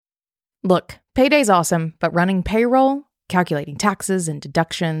Look, payday's awesome, but running payroll, calculating taxes and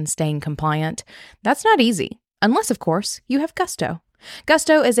deductions, staying compliant, that's not easy. Unless, of course, you have Gusto.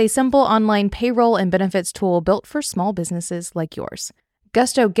 Gusto is a simple online payroll and benefits tool built for small businesses like yours.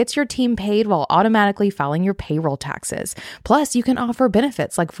 Gusto gets your team paid while automatically filing your payroll taxes. Plus, you can offer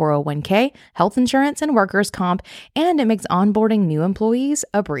benefits like 401k, health insurance, and workers' comp, and it makes onboarding new employees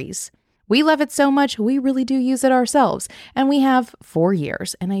a breeze. We love it so much, we really do use it ourselves, and we have 4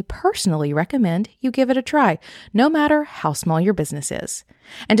 years, and I personally recommend you give it a try, no matter how small your business is.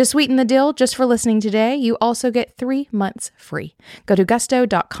 And to sweeten the deal, just for listening today, you also get 3 months free. Go to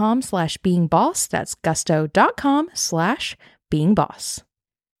gusto.com/beingboss. That's gusto.com/beingboss.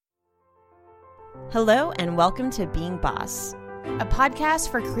 Hello and welcome to Being Boss, a podcast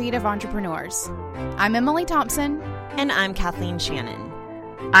for creative entrepreneurs. I'm Emily Thompson. And I'm Kathleen Shannon.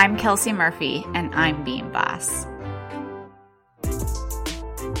 I'm Kelsey Murphy, and I'm Being Boss.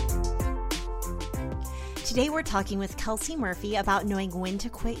 Today we're talking with Kelsey Murphy about knowing when to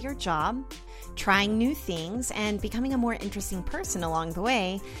quit your job, trying new things, and becoming a more interesting person along the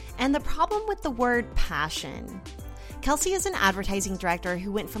way, and the problem with the word passion. Kelsey is an advertising director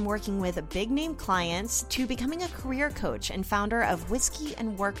who went from working with big-name clients to becoming a career coach and founder of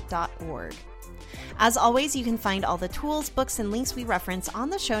whiskeyandwork.org. As always, you can find all the tools, books, and links we reference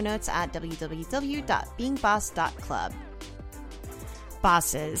on the show notes at www.beingboss.club.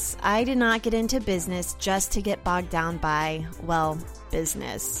 Bosses, I did not get into business just to get bogged down by, well,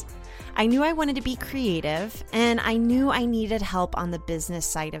 business. I knew I wanted to be creative, and I knew I needed help on the business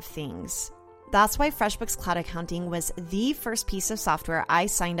side of things. That's why FreshBooks Cloud Accounting was the first piece of software I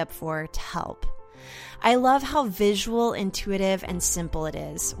signed up for to help. I love how visual, intuitive, and simple it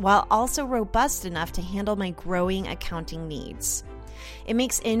is, while also robust enough to handle my growing accounting needs. It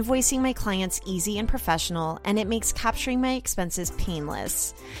makes invoicing my clients easy and professional, and it makes capturing my expenses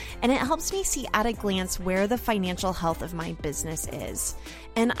painless. And it helps me see at a glance where the financial health of my business is.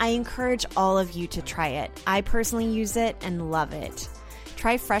 And I encourage all of you to try it. I personally use it and love it.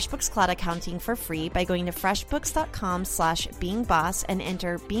 Try FreshBooks Cloud Accounting for free by going to freshbooks.com/beingboss and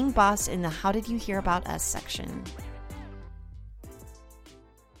enter Being Boss in the How Did You Hear About Us section.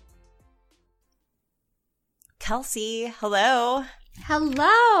 Kelsey, hello.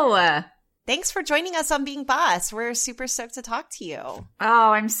 Hello. Thanks for joining us on Being Boss. We're super stoked to talk to you. Oh,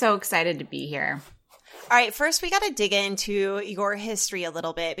 I'm so excited to be here. All right, first we got to dig into your history a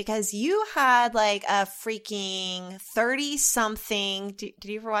little bit because you had like a freaking 30-something. Did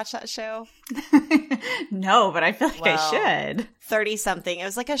you ever watch that show? No, but I feel like I should. 30-something. It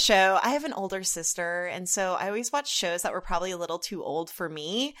was like a show. I have an older sister, and so I always watched shows that were probably a little too old for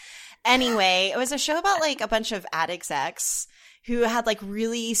me. Anyway, it was a show about like a bunch of ad execs who had like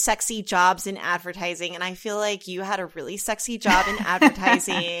really sexy jobs in advertising, and I feel like you had a really sexy job in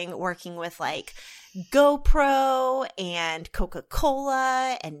advertising working with like GoPro and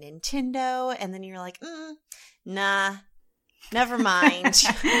Coca-Cola and Nintendo, and then you're like, nah, never mind.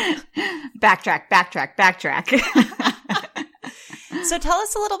 Backtrack. So tell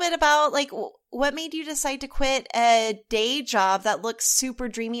us a little bit about like what made you decide to quit a day job that looks super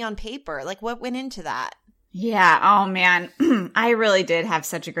dreamy on paper? Like what went into that? Yeah. Oh, man. I really did have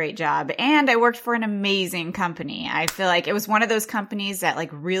such a great job. And I worked for an amazing company. I feel like it was one of those companies that like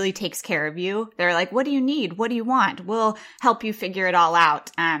really takes care of you. They're like, what do you need? What do you want? We'll help you figure it all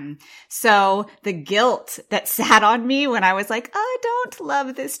out. So the guilt that sat on me when I was like, oh, I don't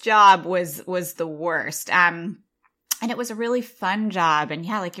love this job was the worst. And it was a really fun job. And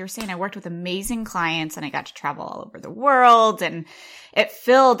yeah, like you were saying, I worked with amazing clients and I got to travel all over the world. And it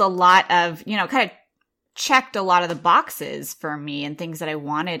filled a lot of, kind of checked a lot of the boxes for me and things that I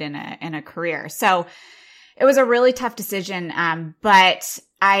wanted in a career. So it was a really tough decision. But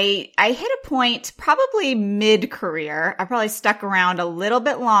I hit a point probably mid-career. I probably stuck around a little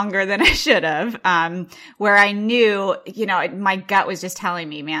bit longer than I should have, where I knew, my gut was just telling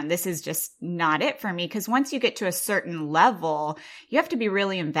me, man, this is just not it for me. Because once you get to a certain level, you have to be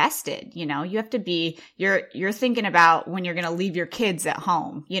really invested. You have to be, you're thinking about when you're going to leave your kids at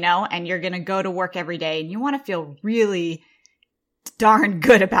home, and you're going to go to work every day and you want to feel really darn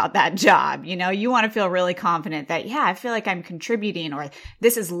good about that job. You want to feel really confident that, yeah, I feel like I'm contributing, or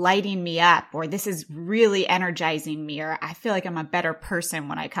this is lighting me up, or this is really energizing me, or I feel like I'm a better person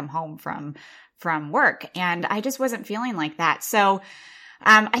when I come home from work. And I just wasn't feeling like that. So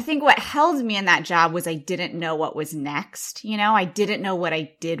I think what held me in that job was I didn't know what was next. I didn't know what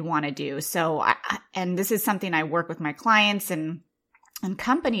I did want to do. So, and this is something I work with my clients and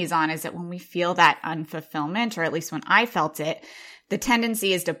companies on, is that when we feel that unfulfillment, or at least when I felt it, the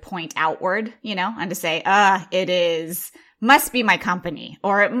tendency is to point outward, and to say, must be my company,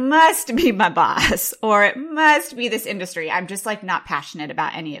 or it must be my boss, or it must be this industry. I'm just like not passionate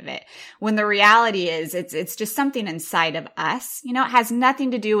about any of it. When the reality is it's just something inside of us. It has nothing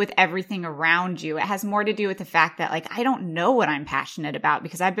to do with everything around you. It has more to do with the fact that like, I don't know what I'm passionate about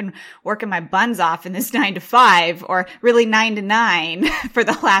because I've been working my buns off in this 9 to 5 or really 9 to 9 for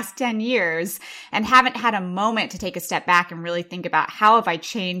the last 10 years and haven't had a moment to take a step back and really think about how have I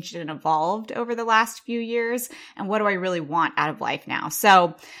changed and evolved over the last few years and what do I really want out of life now.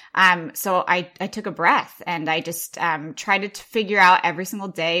 So I took a breath and I just tried to figure out every single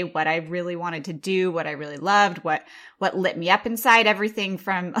day what I really wanted to do, what I really loved, what lit me up inside, everything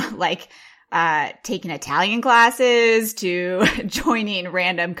from like taking Italian classes to joining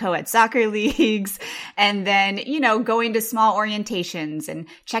random co-ed soccer leagues and then, going to small orientations and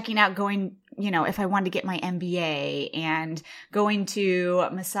checking out if I wanted to get my MBA and going to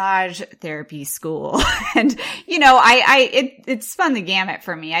massage therapy school and, it's spun the gamut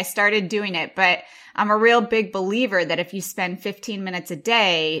for me. I started doing it, but I'm a real big believer that if you spend 15 minutes a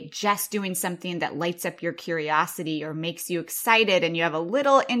day just doing something that lights up your curiosity or makes you excited and you have a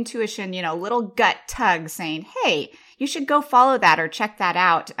little intuition, a little gut tug saying, hey, you should go follow that or check that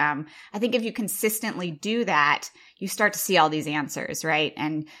out. I think if you consistently do that, you start to see all these answers, right?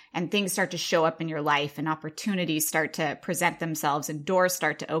 And things start to show up in your life and opportunities start to present themselves and doors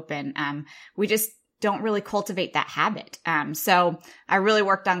start to open. We just don't really cultivate that habit. So I really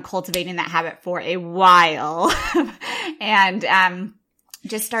worked on cultivating that habit for a while and,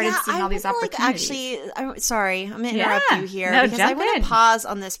 just started seeing all these opportunities. I'm sorry, I'm going to interrupt you here because I want to pause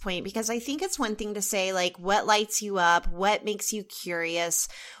on this point because I think it's one thing to say like what lights you up, what makes you curious,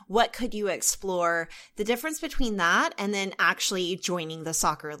 what could you explore? The difference between that and then actually joining the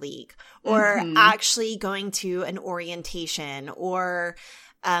soccer league or actually going to an orientation or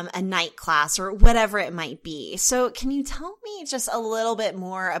a night class or whatever it might be. So can you tell me just a little bit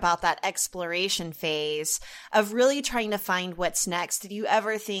more about that exploration phase of really trying to find what's next? Did you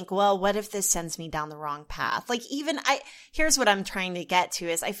ever think, well, what if this sends me down the wrong path? Like here's what I'm trying to get to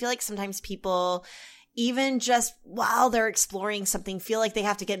is I feel like sometimes people even just while they're exploring something, feel like they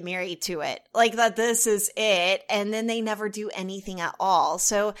have to get married to it, like that this is it, and then they never do anything at all.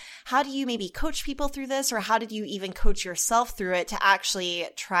 So how do you maybe coach people through this, or how did you even coach yourself through it to actually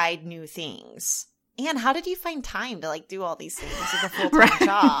try new things? And how did you find time to like do all these things with a full-time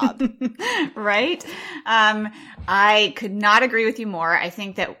job? Right. I could not agree with you more. I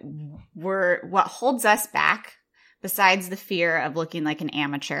think that what holds us back, besides the fear of looking like an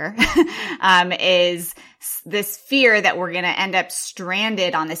amateur, is this fear that we're going to end up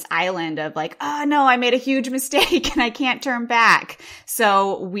stranded on this island of like, oh no, I made a huge mistake and I can't turn back.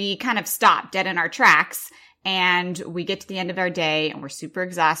 So we kind of stop dead in our tracks and we get to the end of our day and we're super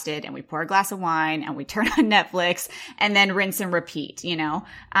exhausted and we pour a glass of wine and we turn on Netflix and then rinse and repeat,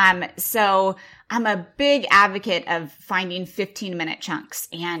 So I'm a big advocate of finding 15-minute chunks.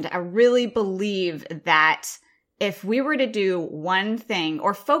 And I really believe that if we were to do one thing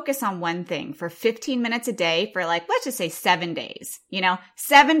or focus on one thing for 15 minutes a day for like, let's just say 7 days,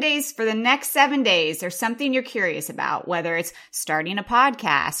 7 days for the next 7 days, there's something you're curious about, whether it's starting a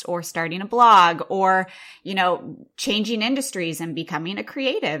podcast or starting a blog or, changing industries and becoming a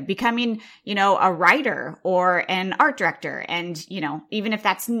creative, becoming, a writer or an art director. And, even if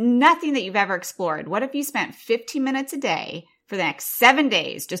that's nothing that you've ever explored, what if you spent 15 minutes a day for the next 7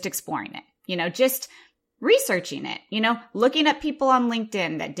 days just exploring it, just researching it, looking at people on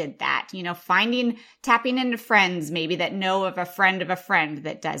LinkedIn that did that, tapping into friends maybe that know of a friend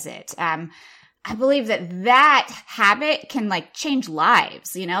that does it. I believe that habit can like change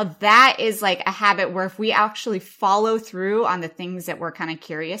lives. That is like a habit where if we actually follow through on the things that we're kind of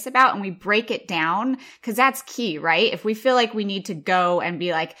curious about and we break it down, because that's key, right? If we feel like we need to go and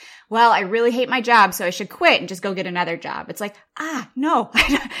be like, well, I really hate my job, so I should quit and just go get another job. It's like, no,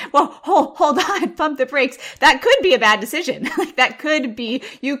 well, hold on, pump the brakes. That could be a bad decision. Like that could be,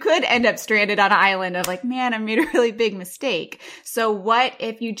 you could end up stranded on an island of like, man, I made a really big mistake. So what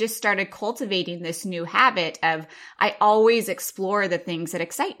if you just started cultivating this new habit of, I always explore the things that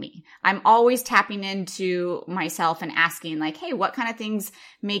excite me. I'm always tapping into myself and asking like, hey, what kind of things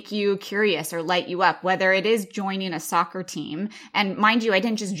make you curious or light you up? Whether it is joining a soccer team, and mind you, I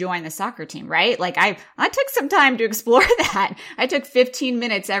didn't just join the soccer team, right? Like I took some time to explore that. I took 15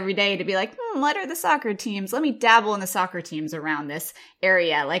 minutes every day to be like, what are the soccer teams? Let me dabble in the soccer teams around this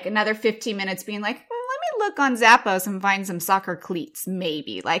area. Like another 15 minutes being like, let me look on Zappos and find some soccer cleats,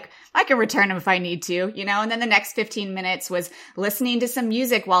 maybe. Like, I can return them if I need to, you know? And then the next 15 minutes was listening to some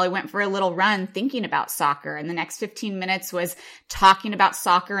music while I went for a little run, thinking about soccer. And the next 15 minutes was talking about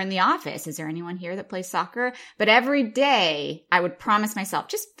soccer in the office. Is there anyone here that plays soccer? But every day I would promise myself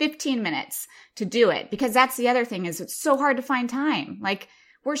just 15 minutes to do it, because that's the other thing, is it's so hard to find time. Like,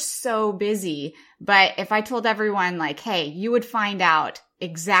 we're so busy. But if I told everyone, like, hey, you would find out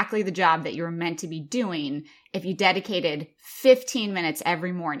exactly the job that you were meant to be doing if you dedicated 15 minutes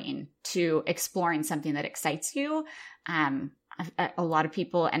every morning to exploring something that excites you, a lot of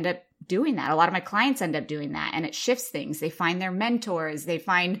people end up doing that. A lot of my clients end up doing that, and it shifts things. They find their mentors, they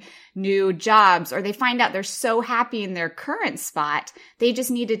find new jobs, or they find out they're so happy in their current spot. They just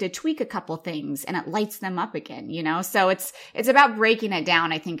needed to tweak a couple things and it lights them up again, you know? So it's about breaking it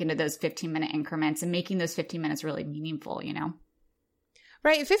down, I think, into those 15-minute increments and making those 15 minutes really meaningful, you know?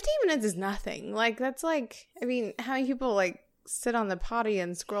 Right. 15 minutes is nothing. Like, that's like, I mean, how many people like sit on the potty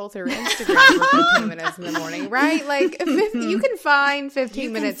and scroll through Instagram for 15 minutes in the morning, right? Like, you can find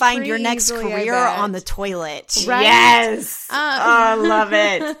 15 minutes. You can find your next career on the toilet. Right? Yes. Oh, I love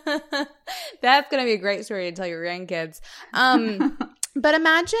it. That's going to be a great story to tell your grandkids. But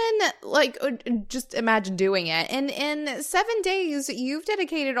just imagine doing it. And in 7 days, you've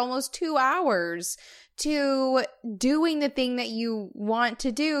dedicated almost 2 hours to doing the thing that you want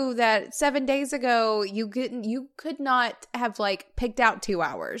to do that 7 days ago you could not have like picked out 2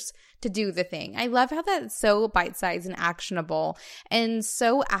 hours to do the thing. I love how that's so bite-sized and actionable and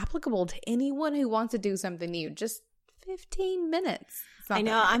so applicable to anyone who wants to do something new. Just 15 minutes. I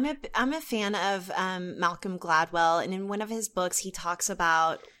know. I'm a fan of Malcolm Gladwell, and in one of his books he talks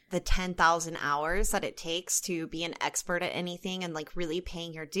about the 10,000 hours that it takes to be an expert at anything and like really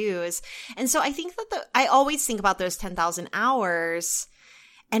paying your dues. And so I think that I always think about those 10,000 hours,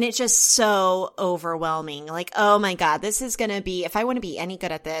 and it's just so overwhelming. Like, oh my God, this is going to be, if I want to be any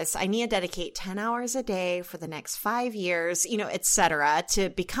good at this, I need to dedicate 10 hours a day for the next 5 years, you know, et cetera, to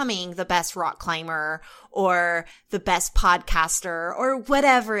becoming the best rock climber or the best podcaster or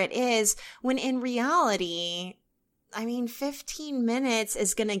whatever it is, when in reality, I mean, 15 minutes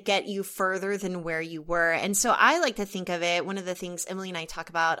is going to get you further than where you were. And so I like to think of it, one of the things Emily and I talk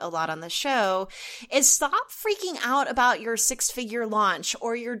about a lot on the show is stop freaking out about your 6-figure launch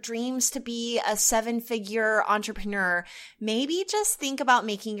or your dreams to be a 7-figure entrepreneur. Maybe just think about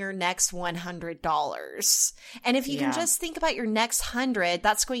making your next $100. And if you can just think about your next 100,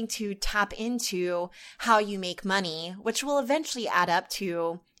 that's going to tap into how you make money, which will eventually add up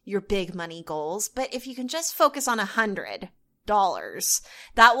to your big money goals. But if you can just focus on $100,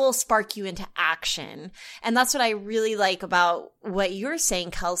 that will spark you into action. And that's what I really like about what you're saying,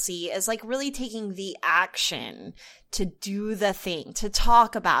 Kelsey, is like really taking the action to do the thing, to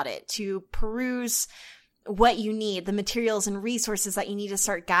talk about it, to peruse what you need, the materials and resources that you need to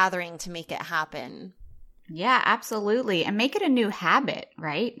start gathering to make it happen. Yeah, absolutely. And make it a new habit,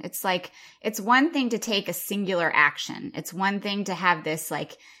 right? It's like, it's one thing to take a singular action. It's one thing to have this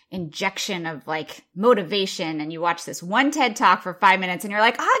like injection of like motivation, and you watch this one TED Talk for 5 minutes and you're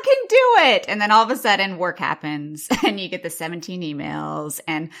like, I can do it. And then all of a sudden work happens and you get the 17 emails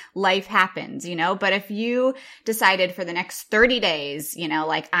and life happens, you know? But if you decided for the next 30 days, you know,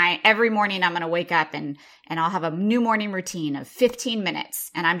 like every morning I'm going to wake up and I'll have a new morning routine of 15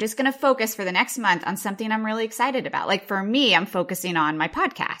 minutes. And I'm just going to focus for the next month on something I'm really excited about. Like for me, I'm focusing on my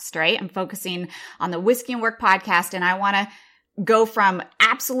podcast, right? I'm focusing on the Whiskey and Work podcast, and I want to go from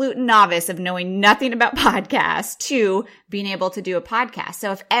absolute novice of knowing nothing about podcasts to being able to do a podcast.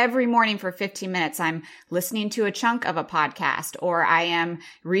 So if every morning for 15 minutes, I'm listening to a chunk of a podcast, or I am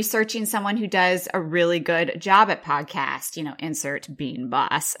researching someone who does a really good job at podcast, you know, insert bean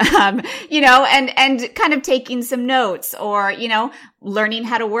boss, you know, and kind of taking some notes, or, you know, learning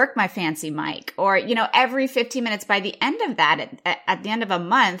how to work my fancy mic, or, you know, every 15 minutes by the end of that, at the end of a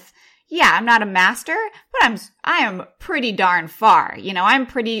month, yeah, I'm not a master, but I am pretty darn far. You know, I'm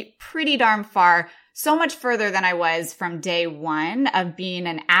pretty darn far, so much further than I was from day one of being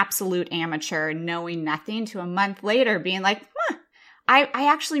an absolute amateur, knowing nothing, to a month later being like, I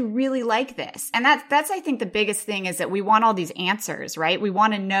actually really like this. And that's, I think, the biggest thing is that we want all these answers, right? We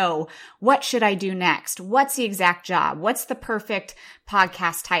want to know, what should I do next? What's the exact job? What's the perfect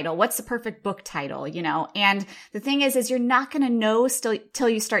podcast title? What's the perfect book title? You know, and the thing is you're not going to know till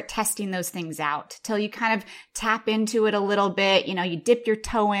you start testing those things out, till you kind of tap into it a little bit, you know, you dip your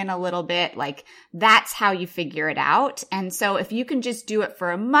toe in a little bit, like that's how you figure it out. And so if you can just do it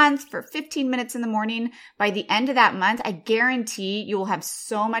for a month, for 15 minutes in the morning, by the end of that month, I guarantee you will will have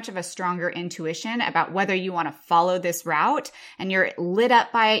so much of a stronger intuition about whether you want to follow this route and you're lit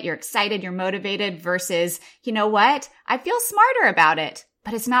up by it, you're excited, you're motivated versus, you know what? I feel smarter about it,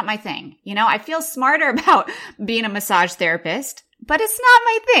 but it's not my thing. I feel smarter about being a massage therapist, but it's not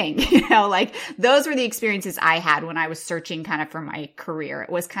my thing. Like those were the experiences I had when I was searching kind of for my career. It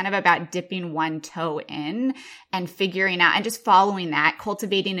was kind of about dipping one toe in and figuring out and just following that,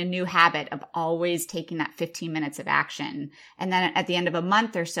 cultivating a new habit of always taking that 15 minutes of action. And then at the end of a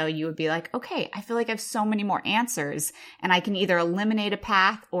month or so, you would be like, okay, I feel like I have so many more answers and I can either eliminate a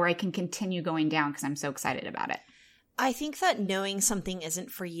path or I can continue going down because I'm so excited about it. I think that knowing something isn't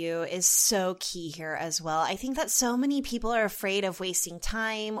for you is so key here as well. I think that so many people are afraid of wasting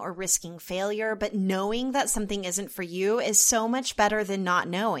time or risking failure, but knowing that something isn't for you is so much better than not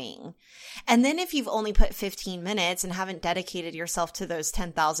knowing. And then if you've only put 15 minutes and haven't dedicated yourself to those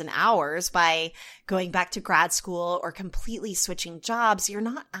 10,000 hours by going back to grad school or completely switching jobs, you're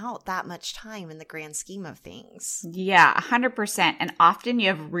not out that much time in the grand scheme of things. Yeah, 100%. And often you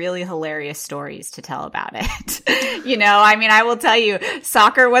have really hilarious stories to tell about it. I will tell you,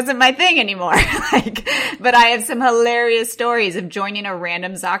 soccer wasn't my thing anymore. But I have some hilarious stories of joining a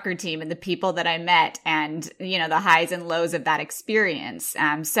random soccer team and the people that I met and, the highs and lows of that experience.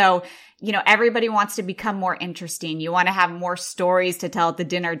 So everybody wants to become more interesting. You want to have more stories to tell at the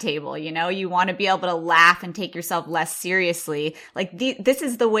dinner table. You want to be able to laugh and take yourself less seriously. This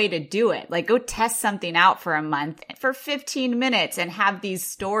is the way to do it. Go test something out for a month for 15 minutes and have these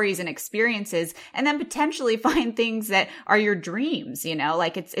stories and experiences and then potentially find things that are your dreams.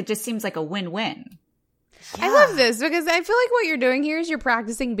 It just seems like a win-win. Yeah. I love this because I feel like what you're doing here is you're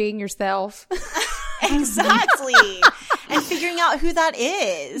practicing being yourself. Exactly. And figuring out who that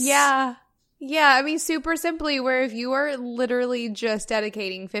is. Yeah. Yeah. I mean, super simply, where if you are literally just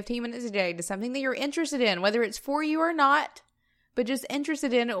dedicating 15 minutes a day to something that you're interested in, whether it's for you or not, but just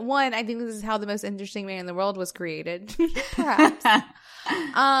interested in, one, I think this is how the most interesting man in the world was created, perhaps.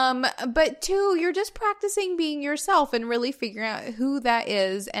 But two, you're just practicing being yourself and really figuring out who that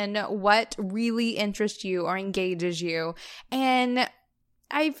is and what really interests you or engages you. And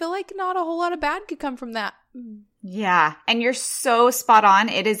I feel like not a whole lot of bad could come from that. Yeah. And you're so spot on.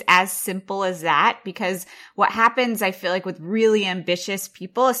 It is as simple as that because what happens, I feel like with really ambitious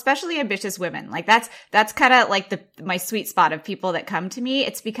people, especially ambitious women, that's kind of like my sweet spot of people that come to me.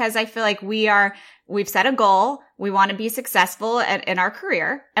 It's because I feel like we've set a goal. We want to be successful in our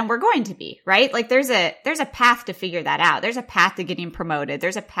career and we're going to be, right? There's a path to figure that out. There's a path to getting promoted.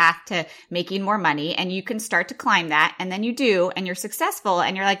 There's a path to making more money and you can start to climb that. And then you do, and you're successful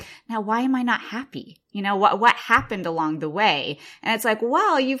and you're like, now why am I not happy? What happened along the way? And it's like,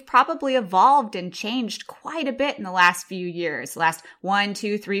 well, you've probably evolved and changed quite a bit in the last few years, the last 1,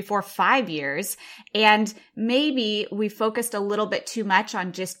 2, 3, 4, 5 years. And maybe we focused a little bit too much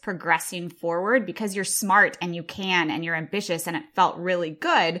on just progressing forward because you're smart and you can and you're ambitious and it felt really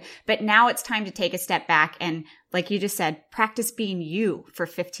good. But now it's time to take a step back and, like you just said, practice being you for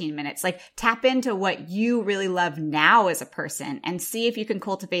 15 minutes. Tap into what you really love now as a person and see if you can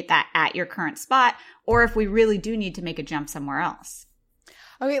cultivate that at your current spot or if we really do need to make a jump somewhere else.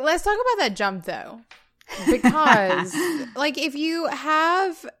 Okay, let's talk about that jump though. Because if you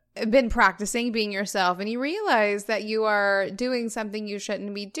have been practicing being yourself and you realize that you are doing something you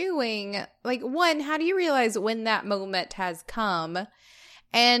shouldn't be doing, one, how do you realize when that moment has come?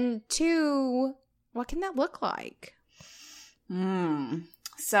 And two, what can that look like?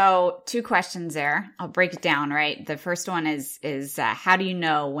 So 2 questions there. I'll break it down, right? The first one is how do you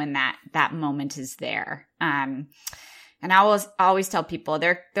know when that moment is there? And I will always tell people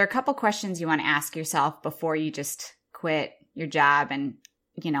there are a couple questions you want to ask yourself before you just quit your job and,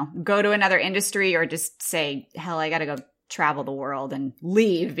 go to another industry or just say, hell, I got to go travel the world and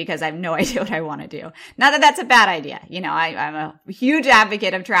leave because I have no idea what I want to do. Not that that's a bad idea. I'm a huge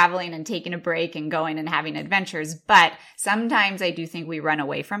advocate of traveling and taking a break and going and having adventures. But sometimes I do think we run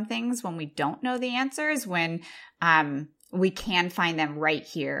away from things when we don't know the answers, when we can find them right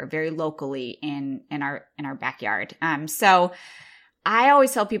here, very locally in our backyard. So I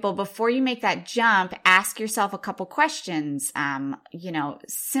always tell people before you make that jump, ask yourself a couple questions.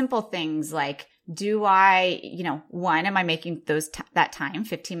 Simple things like, do I, one, am I making that time,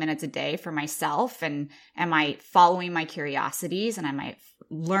 15 minutes a day for myself? And am I following my curiosities? And am I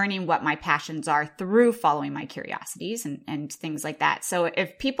learning what my passions are through following my curiosities and things like that? So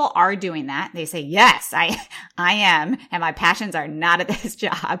if people are doing that, they say, yes, I am. And my passions are not at this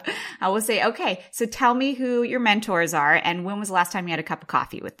job. I will say, okay, so tell me who your mentors are and when was the last time you had a cup of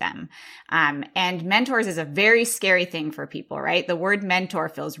coffee with them? And mentors is a very scary thing for people, right? The word mentor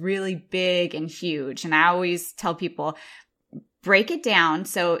feels really big and huge. And I always tell people, break it down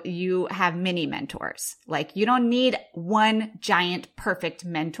so you have mini mentors. Like you don't need one giant perfect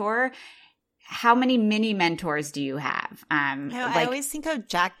mentor. How many mini mentors do you have? I always think of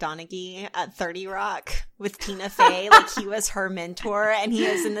Jack Donaghy at 30 Rock with Tina Fey. Like he was her mentor and he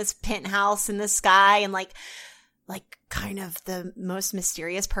was in this penthouse in the sky and like kind of the most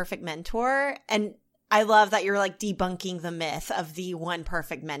mysterious perfect mentor. And I love that you're like debunking the myth of the one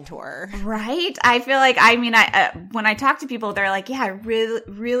perfect mentor. Right? I feel like, when I talk to people, they're like, yeah, I really,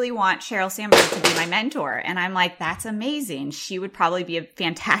 really want Sheryl Sandberg to be my mentor. And I'm like, that's amazing. She would probably be a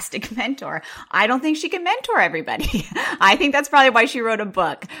fantastic mentor. I don't think she can mentor everybody. I think that's probably why she wrote a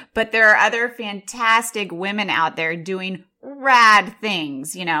book. But there are other fantastic women out there doing rad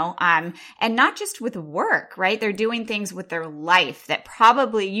things, and not just with work, right? They're doing things with their life that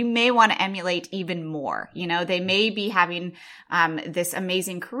probably you may want to emulate even more. They may be having this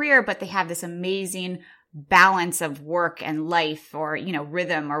amazing career, but they have this amazing balance of work and life or,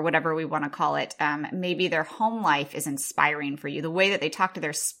 rhythm or whatever we want to call it. Maybe their home life is inspiring for you. The way that they talk to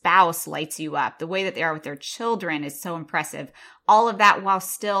their spouse lights you up. The way that they are with their children is so impressive. All of that while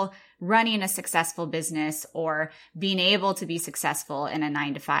still running a successful business or being able to be successful in a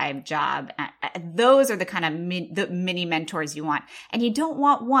 9-to-5 job. Those are the kind of the mini mentors you want. And you don't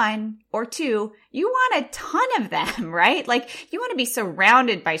want one or two. You want a ton of them, right? Like you want to be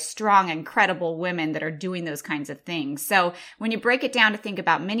surrounded by strong, incredible women that are doing those kinds of things. So when you break it down to think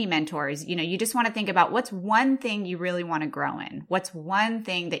about mini mentors, you just want to think about what's one thing you really want to grow in. What's one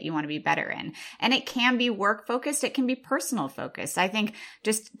thing that you want to be better in? And it can be work focused. It can be personal focused. I think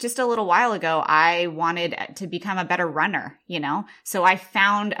just a little while ago, I wanted to become a better runner, So I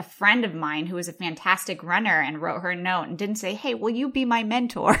found a friend of mine who was a fantastic runner and wrote her a note and didn't say, hey, will you be my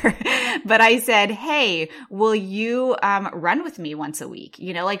mentor? But I said, hey, will you run with me once a week?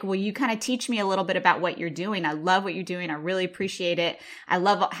 Will you kind of teach me a little bit about what you're doing? I love what you're doing. I really appreciate it. I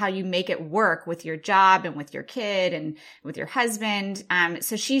love how you make it work with your job and with your kid and with your husband.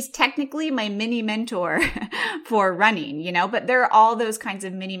 So she's technically my mini mentor for running, but there are all those kinds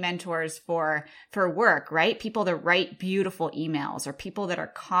of mini mentors for work, right? People that write beautiful emails or people that are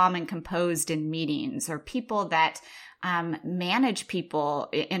calm and composed in meetings or people that manage people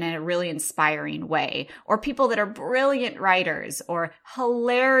in a really inspiring way, or people that are brilliant writers or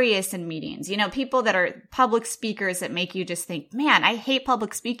hilarious in meetings, people that are public speakers that make you just think, man, I hate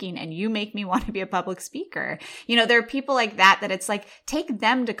public speaking and you make me want to be a public speaker. There are people like that it's like, take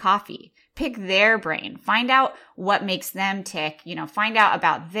them to coffee. Pick their brain, find out what makes them tick, find out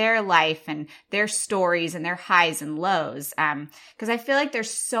about their life and their stories and their highs and lows. Because I feel like there's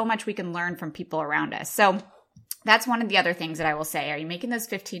so much we can learn from people around us. So that's one of the other things that I will say. Are you making those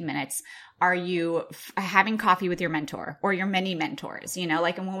 15 minutes? Are you having coffee with your mentor or your many mentors? And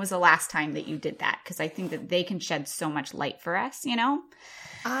when was the last time that you did that? Because I think that they can shed so much light for us,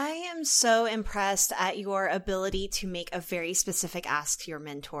 I am so impressed at your ability to make a very specific ask to your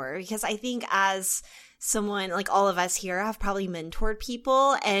mentor, because I think as someone like all of us here have probably mentored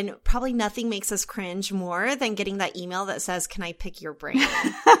people, and probably nothing makes us cringe more than getting that email that says, can I pick your brain?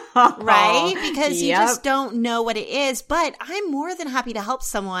 Right? Because you just don't know what it is. But I'm more than happy to help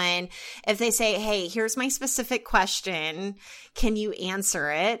someone if they say, hey, here's my specific question. Can you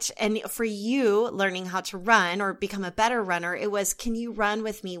answer it? And for you, learning how to run or become a better runner, it was, can you run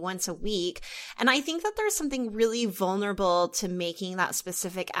with me once a week? And I think that there's something really vulnerable to making that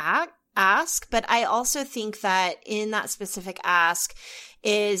specific ask, but I also think that in that specific ask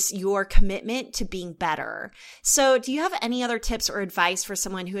is your commitment to being better. So do you have any other tips or advice for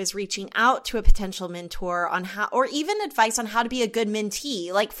someone who is reaching out to a potential mentor on how, or even advice on how to be a good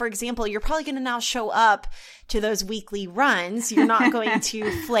mentee? Like, for example, you're probably going to now show up to those weekly runs. You're not going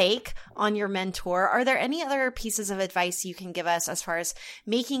to flake on your mentor. Are there any other pieces of advice you can give us as far as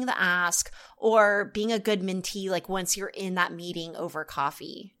making the ask or being a good mentee, like once you're in that meeting over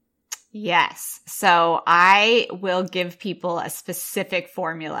coffee? Yes. So I will give people a specific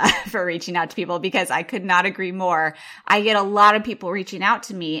formula for reaching out to people because I could not agree more. I get a lot of people reaching out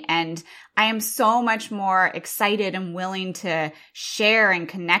to me and I am so much more excited and willing to share and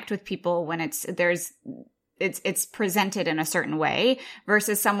connect with people when it's presented in a certain way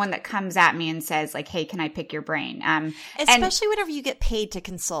versus someone that comes at me and says like, hey, can I pick your brain? Especially whenever you get paid to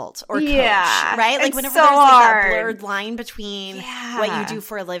consult or coach, yeah, right? Like whenever so there's like hard. that blurred line between what you do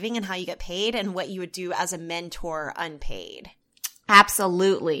for a living and how you get paid and what you would do as a mentor unpaid.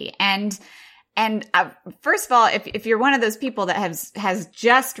 Absolutely. And first of all, if you're one of those people that has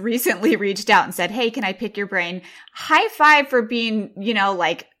just recently reached out and said, hey, can I pick your brain? High five for being,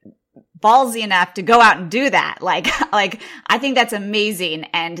 like ballsy enough to go out and do that. Like I think that's amazing.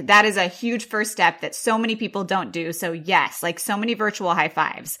 And that is a huge first step that so many people don't do. So yes, like so many virtual high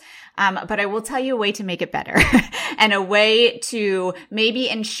fives. But I will tell you a way to make it better and a way to maybe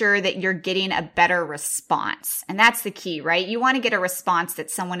ensure that you're getting a better response. And that's the key, right? You want to get a response that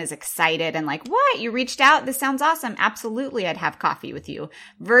someone is excited and like, what? You reached out? This sounds awesome. Absolutely. I'd have coffee with you,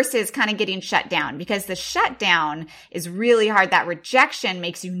 versus kind of getting shut down, because the shutdown is really hard. That rejection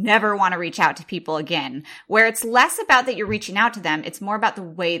makes you never want to reach out to people again, where it's less about that you're reaching out to them. It's more about the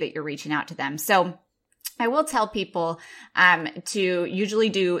way that you're reaching out to them. So I will tell people to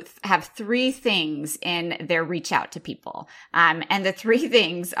usually have 3 things in their reach out to people. And the 3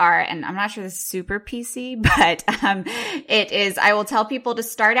 things are, and I'm not sure this is super PC, but it is, I will tell people to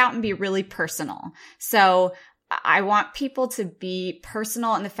start out and be really personal. So I want people to be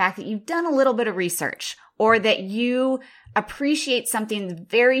personal in the fact that you've done a little bit of research, or that you appreciate something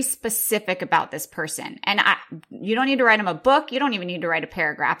very specific about this person. And you don't need to write them a book. You don't even need to write a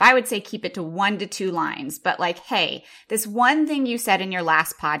paragraph. I would say keep it to 1 to 2 lines, but like, hey, this one thing you said in your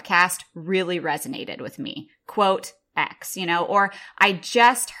last podcast really resonated with me. Quote X, or I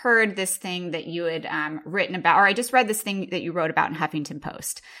just heard this thing that you had written about, or I just read this thing that you wrote about in Huffington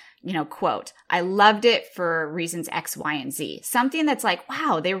Post. Quote, I loved it for reasons X, Y, and Z. Something that's like,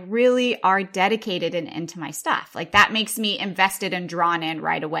 wow, they really are dedicated and into my stuff. Like that makes me invested and drawn in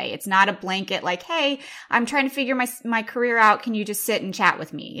right away. It's not a blanket like, hey, I'm trying to figure my career out. Can you just sit and chat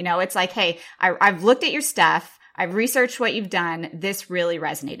with me? It's like, hey, I've looked at your stuff. I've researched what you've done. This really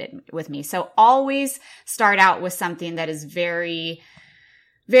resonated with me. So always start out with something that is very,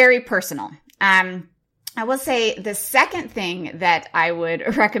 very personal. I will say the second thing that I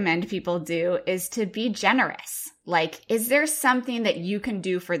would recommend people do is to be generous. Like, is there something that you can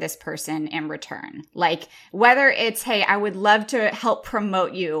do for this person in return? Like, whether it's, hey, I would love to help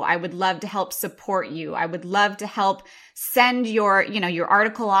promote you. I would love to help support you. I would love to help send your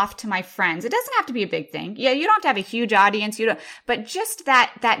article off to my friends. It doesn't have to be a big thing. Yeah, you don't have to have a huge audience. But just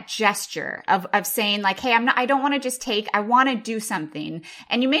that gesture of saying like, hey, I don't want to just take, I want to do something.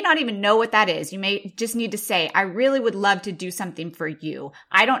 And you may not even know what that is. You may just need to say, I really would love to do something for you.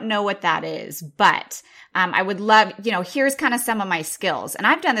 I don't know what that is, but I would love, here's kind of some of my skills. And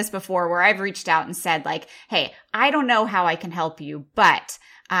I've done this before where I've reached out and said like, hey, I don't know how I can help you, but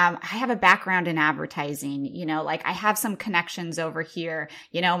I have a background in advertising, like I have some connections over here.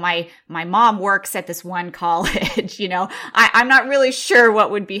 My mom works at this one college, I'm not really sure what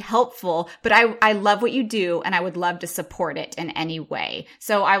would be helpful, but I love what you do and I would love to support it in any way.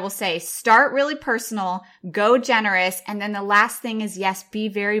 So I will say, start really personal, go generous. And then the last thing is, yes, be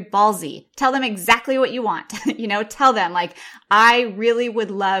very ballsy. Tell them exactly what you want. Tell them like, I really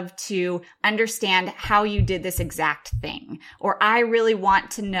would love to understand how you did this exact thing, or I really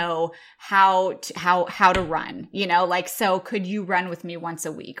want to know how to run, so could you run with me once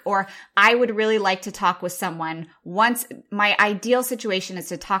a week? Or I would really like to talk with someone once. My ideal situation is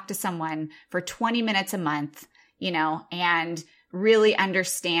to talk to someone for 20 minutes a month, and really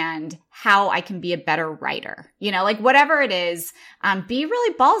understand how I can be a better writer, whatever it is, be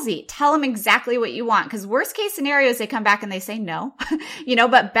really ballsy. Tell them exactly what you want. Cause worst case scenarios, they come back and they say no,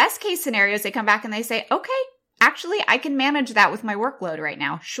 but best case scenarios, they come back and they say, okay, actually, I can manage that with my workload right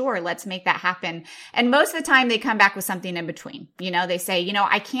now. Sure, let's make that happen. And most of the time they come back with something in between. They say,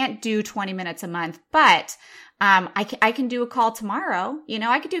 I can't do 20 minutes a month, but I can do a call tomorrow.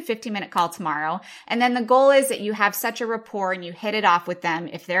 I could do a 15-minute call tomorrow. And then the goal is that you have such a rapport and you hit it off with them.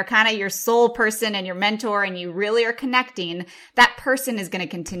 If they're kind of your soul person and your mentor and you really are connecting, that person is going to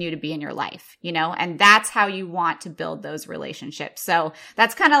continue to be in your life, and that's how you want to build those relationships. So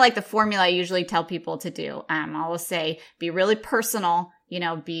that's kind of like the formula I usually tell people to do. I will say, be really personal,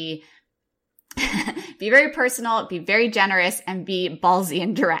 be very personal, be very generous, and be ballsy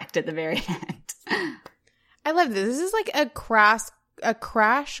and direct at the very end. I love this. This is like a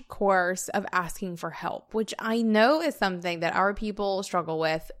crash course of asking for help, which I know is something that our people struggle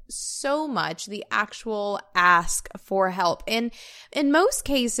with so much, the actual ask for help. And in most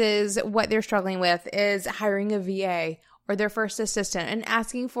cases, what they're struggling with is hiring a VA or their first assistant and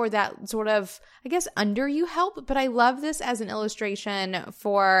asking for that sort of, I guess, under you help. But I love this as an illustration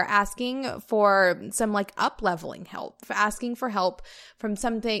for asking for some like up-leveling help, for asking for help from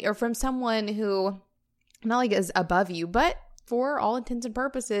something or from someone who not like is above you, but for all intents and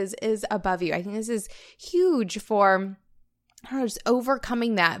purposes is above you. I think this is huge for just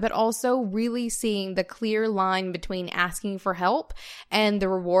overcoming that, but also really seeing the clear line between asking for help and the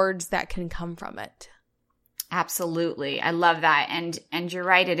rewards that can come from it. Absolutely. I love that. And you're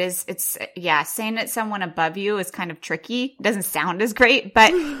right. Saying it's someone above you is kind of tricky. It doesn't sound as great,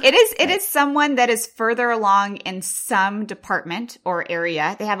 but it is someone that is further along in some department or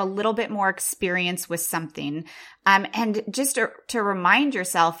area. They have a little bit more experience with something. And just to remind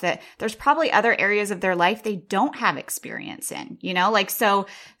yourself that there's probably other areas of their life they don't have experience in, so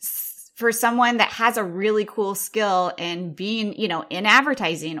for someone that has a really cool skill in being, in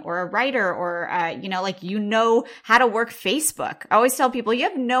advertising or a writer or, how to work Facebook. I always tell people you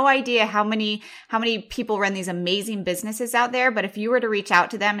have no idea how many people run these amazing businesses out there. But if you were to reach out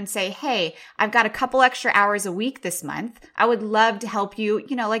to them and say, hey, I've got a couple extra hours a week this month, I would love to help you,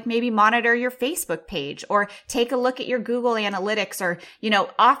 maybe monitor your Facebook page or take a look at your Google Analytics or,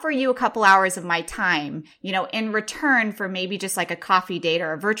 offer you a couple hours of my time, in return for maybe just like a coffee date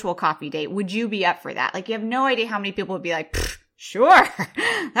or a virtual coffee date. Would you be up for that? Like, you have no idea how many people would be like, sure,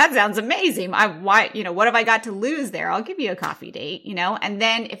 that sounds amazing. What have I got to lose there? I'll give you a coffee date, and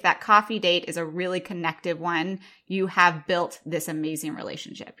then if that coffee date is a really connective one, you have built this amazing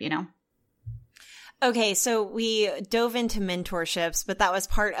relationship, Okay, so we dove into mentorships, but that was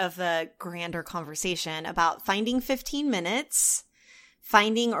part of a grander conversation about finding 15 minutes,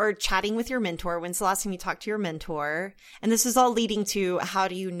 finding or chatting with your mentor. When's the last time you talked to your mentor? And this is all leading to, how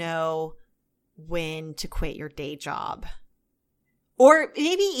do you know when to quit your day job? Or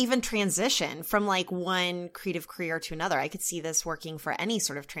maybe even transition from like one creative career to another. I could see this working for any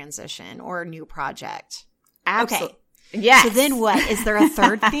sort of transition or new project. Absolutely. Okay. Yes. So then what? Is there a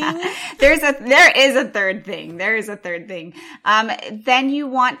third thing? There is a third thing. Then you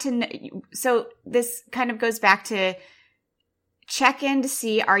want to know, so this kind of goes back to check in to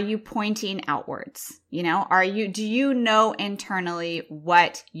see, are you pointing outwards? Do you know internally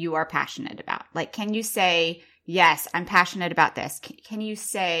what you are passionate about? Like, can you say, yes, I'm passionate about this? Can you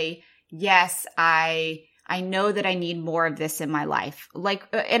say, yes, I know that I need more of this in my life. Like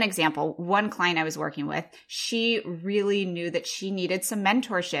an example, one client I was working with, she really knew that she needed some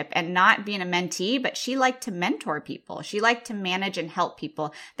mentorship, and not being a mentee, but she liked to mentor people. She liked to manage and help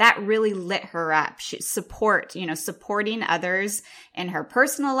people. That really lit her up. Supporting others in her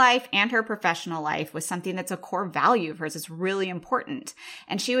personal life and her professional life was something that's a core value of hers. It's really important.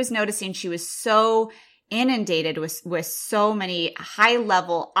 And she was noticing she was so inundated with so many high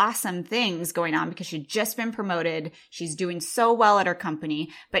level, awesome things going on because she'd just been promoted. She's doing so well at her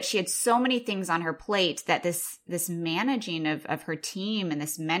company, but she had so many things on her plate that this managing of her team and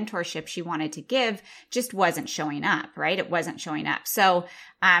this mentorship she wanted to give just wasn't showing up, right? It wasn't showing up. So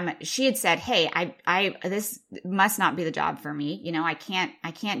she had said, hey, I this must not be the job for me. I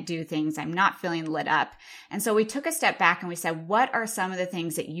can't do things. I'm not feeling lit up. And so we took a step back and we said, what are some of the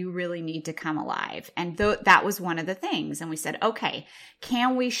things that you really need to come alive? And that was one of the things. And we said, okay,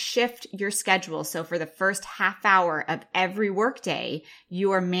 can we shift your schedule? So for the first half hour of every workday,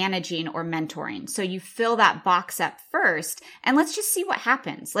 you are managing or mentoring. So you fill that box up first, and let's just see what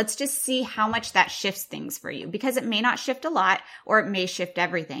happens. Let's just see how much that shifts things for you, because it may not shift a lot, or it may shift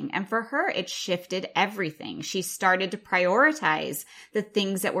everything. And for her, it shifted everything. She started to prioritize the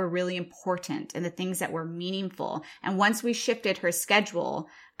things that were really important and the things that were meaningful. And once we shifted her schedule,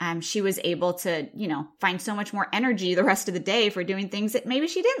 she was able to, find so much more energy the rest of the day for doing things that maybe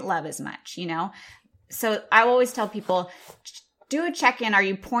she didn't love as much, So I always tell people, do a check-in. Are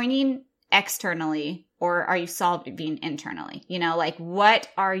you pointing externally or are you solving internally?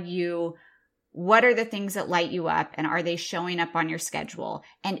 What are the things that light you up, and are they showing up on your schedule?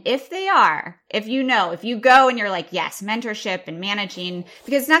 And if they are, if you go and you're like, yes, mentorship and managing,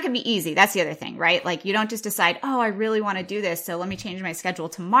 because it's not going to be easy. That's the other thing, right? Like, you don't just decide, oh, I really want to do this, so let me change my schedule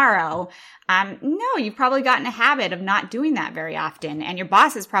tomorrow. No, you've probably gotten a habit of not doing that very often. And your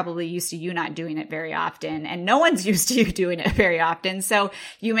boss is probably used to you not doing it very often. And no one's used to you doing it very often. So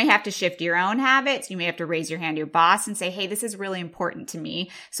you may have to shift your own habits. You may have to raise your hand to your boss and say, hey, this is really important to me.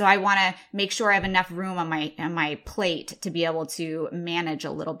 So I want to make sure I have enough room on my plate to be able to manage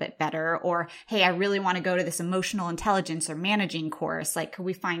a little bit better. Or, hey, I really want to go to this emotional intelligence or managing course. Like, could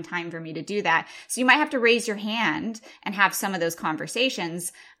we find time for me to do that? So you might have to raise your hand and have some of those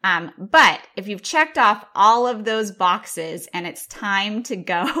conversations. But if you've checked off all of those boxes and it's time to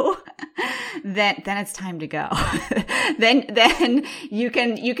go, then it's time to go. then you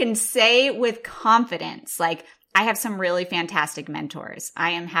can say with confidence, like, I have some really fantastic mentors.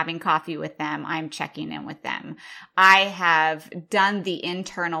 I am having coffee with them. I'm checking in with them. I have done the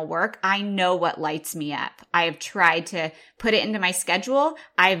internal work. I know what lights me up. I have tried to put it into my schedule.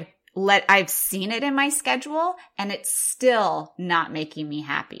 I've I've seen it in my schedule and it's still not making me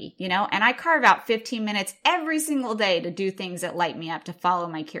happy, you know? And I carve out 15 minutes every single day to do things that light me up, to follow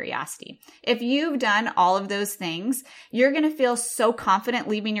my curiosity. If you've done all of those things, you're going to feel so confident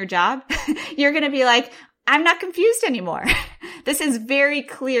leaving your job. You're going to be like, I'm not confused anymore. This is very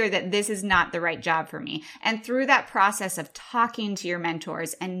clear that this is not the right job for me. And through that process of talking to your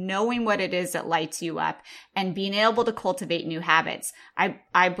mentors and knowing what it is that lights you up and being able to cultivate new habits,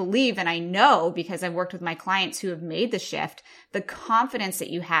 I believe, and I know because I've worked with my clients who have made the shift, the confidence that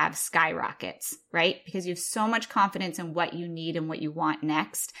you have skyrockets, right? Because you have so much confidence in what you need and what you want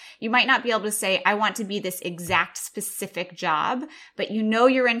next. You might not be able to say, I want to be this exact specific job, but you know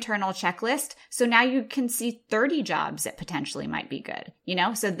your internal checklist. So now you can see 30 jobs that potentially might be good, you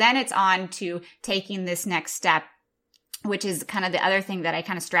know? So then it's on to taking this next step, which is kind of the other thing that I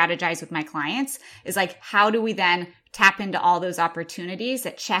kind of strategize with my clients is like, how do we then tap into all those opportunities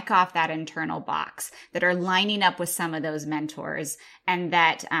that check off that internal box, that are lining up with some of those mentors and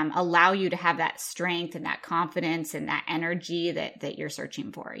that allow you to have that strength and that confidence and that energy that you're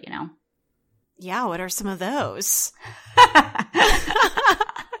searching for, you know? Yeah. What are some of those?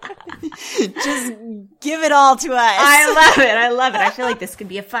 Just give it all to us. I love it. I love it. I feel like this could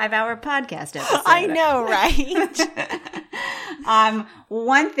be a 5-hour podcast episode. I know, right?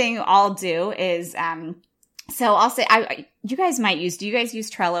 One thing I'll do is, so I'll say, do you guys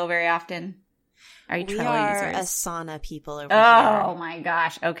use Trello very often? Are you Trello users? Asana people over here. Oh my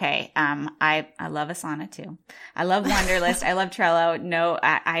gosh. Okay. I love Asana too. I love Wunderlist. I love Trello. No,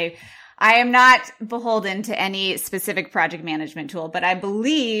 I am not beholden to any specific project management tool, but I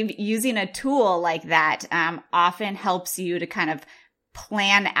believe using a tool like that often helps you to kind of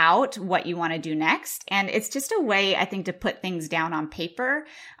plan out what you want to do next. And it's just a way, I think, to put things down on paper.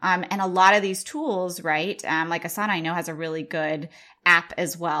 And a lot of these tools, right, like Asana, I know has a really good app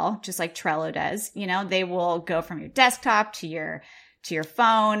as well, just like Trello does. You know, they will go from your desktop to your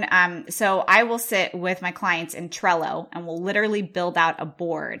phone. So I will sit with my clients in Trello and we'll literally build out a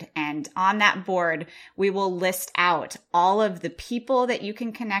board. And on that board, we will list out all of the people that you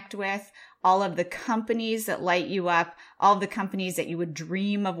can connect with, all of the companies that light you up, all of the companies that you would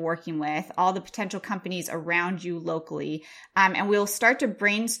dream of working with, all the potential companies around you locally. And we'll start to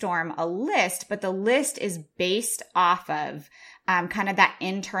brainstorm a list, but the list is based off of kind of that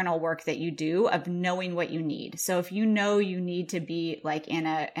internal work that you do of knowing what you need. So if you know you need to be like in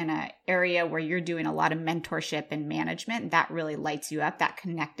a area where you're doing a lot of mentorship and management, that really lights you up. That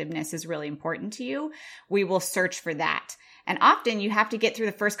connectiveness is really important to you. We will search for that. And often you have to get through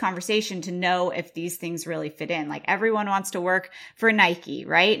the first conversation to know if these things really fit in. Like everyone wants to work for Nike,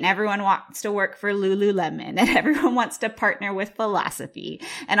 right? And everyone wants to work for Lululemon, and everyone wants to partner with Philosophy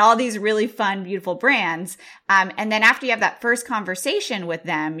and all these really fun, beautiful brands. And then after you have that first conversation with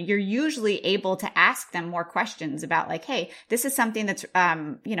them, you're usually able to ask them more questions about like, hey, this is something that's,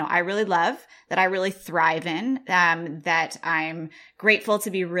 I really love, that I really thrive in, that I'm grateful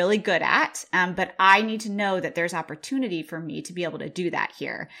to be really good at. But I need to know that there's opportunity for me to be able to do that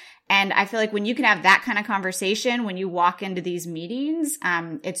here. And I feel like when you can have that kind of conversation, when you walk into these meetings,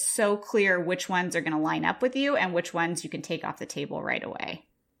 it's so clear which ones are going to line up with you and which ones you can take off the table right away.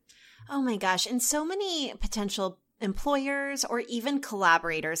 Oh my gosh. And so many potential employers or even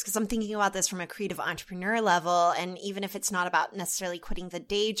collaborators, because I'm thinking about this from a creative entrepreneur level. And even if it's not about necessarily quitting the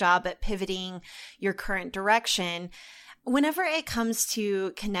day job, but pivoting your current direction, whenever it comes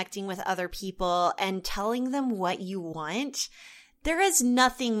to connecting with other people and telling them what you want, there is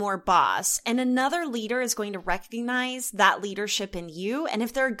nothing more boss. And another leader is going to recognize that leadership in you. And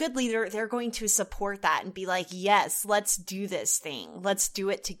if they're a good leader, they're going to support that and be like, yes, let's do this thing. Let's do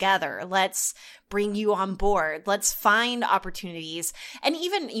it together. Let's bring you on board. Let's find opportunities. And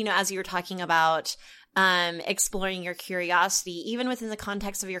even, as you were talking about exploring your curiosity, even within the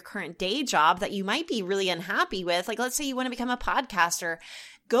context of your current day job that you might be really unhappy with, like let's say you want to become a podcaster,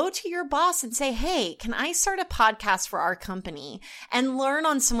 go to your boss and say, hey, can I start a podcast for our company and learn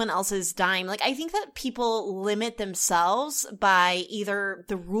on someone else's dime? Like, I think that people limit themselves by either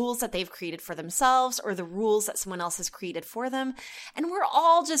the rules that they've created for themselves or the rules that someone else has created for them. And we're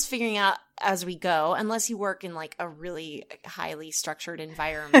all just figuring out as we go, unless you work in like a really highly structured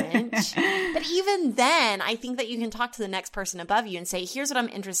environment. But even then, I think that you can talk to the next person above you and say, here's what I'm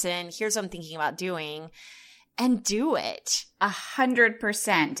interested in. Here's what I'm thinking about doing. And do it.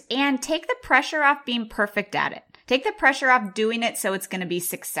 100%. And take the pressure off being perfect at it. Take the pressure off doing it so it's going to be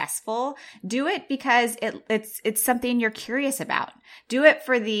successful. Do it because it's something you're curious about. Do it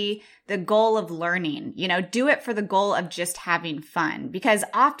for the the goal of learning, do it for the goal of just having fun. Because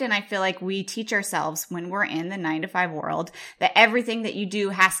often I feel like we teach ourselves when we're in the 9-to-5 world that everything that you do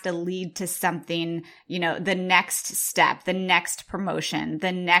has to lead to something, the next step, the next promotion,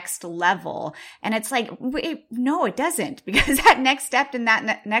 the next level. And it's like, wait, no, it doesn't, because that next step and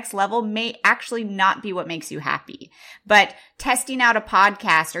that next level may actually not be what makes you happy. But testing out a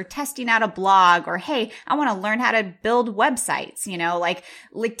podcast or testing out a blog, or, hey, I want to learn how to build websites,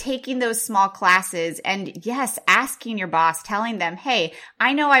 like taking those small classes, and yes, asking your boss, telling them, hey,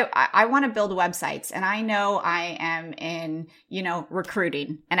 I know I want to build websites, and I know I am in,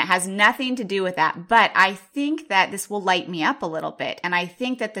 recruiting, and it has nothing to do with that. But I think that this will light me up a little bit. And I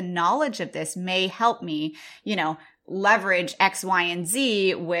think that the knowledge of this may help me, leverage X, Y, and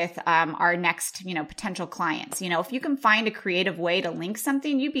Z with our next, potential clients. If you can find a creative way to link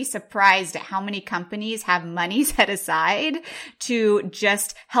something, you'd be surprised at how many companies have money set aside to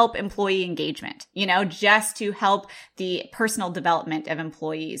just help employee engagement, just to help the personal development of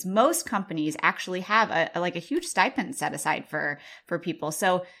employees. Most companies actually have a huge stipend set aside for people.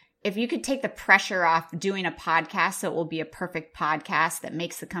 So if you could take the pressure off doing a podcast so it will be a perfect podcast that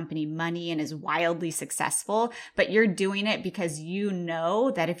makes the company money and is wildly successful, but you're doing it because you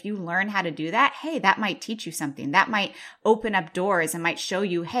know that if you learn how to do that, hey, that might teach you something. That might open up doors and might show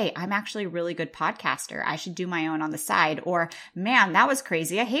you, hey, I'm actually a really good podcaster. I should do my own on the side. Or, man, that was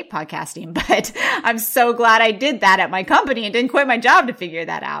crazy. I hate podcasting, but I'm so glad I did that at my company and didn't quit my job to figure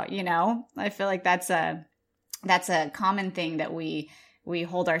that out. I feel like that's a common thing that we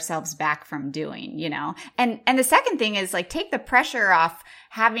hold ourselves back from doing, And the second thing is take the pressure off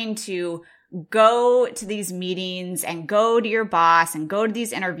having to go to these meetings and go to your boss and go to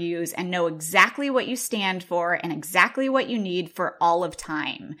these interviews and know exactly what you stand for and exactly what you need for all of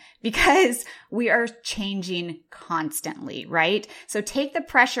time, because we are changing constantly, right? So take the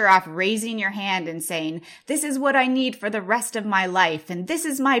pressure off raising your hand and saying, this is what I need for the rest of my life. And this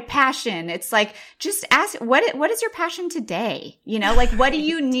is my passion. It's just ask, what is your passion today? What do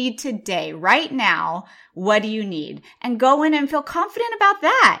you need today, right now? What do you need? And go in and feel confident about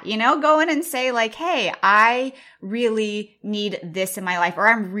that, go in and say hey, I really need this in my life, or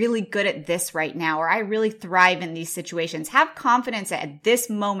I'm really good at this right now, or I really thrive in these situations. Have confidence that at this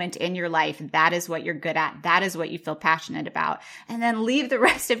moment in your life, that is what you're good at. That is what you feel passionate about. And then leave the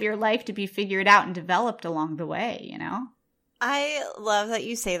rest of your life to be figured out and developed along the way, I love that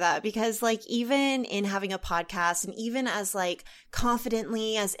you say that, because even in having a podcast, and even as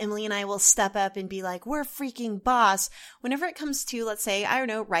confidently as Emily and I will step up and be we're freaking boss, whenever it comes to, let's say, I don't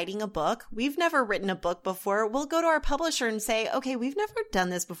know, writing a book, we've never written a book before. We'll go to our publisher and say, okay, we've never done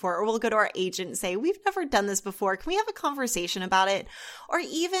this before. Or we'll go to our agent and say, we've never done this before. Can we have a conversation about it? Or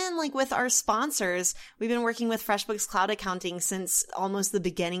even with our sponsors, we've been working with FreshBooks Cloud Accounting since almost the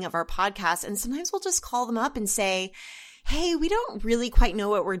beginning of our podcast. And sometimes we'll just call them up and say, hey, we don't really quite know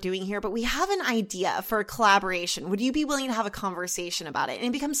what we're doing here, but we have an idea for a collaboration. Would you be willing to have a conversation about it? And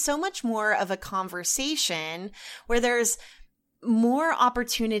it becomes so much more of a conversation where there's more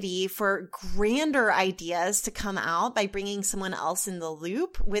opportunity for grander ideas to come out by bringing someone else in the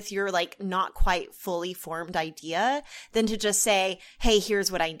loop with your not quite fully formed idea, than to just say, hey,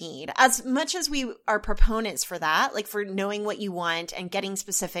 here's what I need. As much as we are proponents for that, for knowing what you want and getting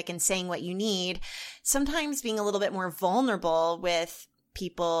specific and saying what you need, sometimes being a little bit more vulnerable with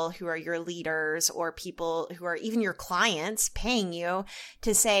people who are your leaders or people who are even your clients paying you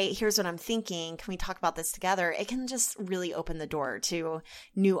to say, here's what I'm thinking. Can we talk about this together? It can just really open the door to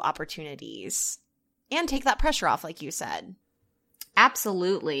new opportunities and take that pressure off, like you said.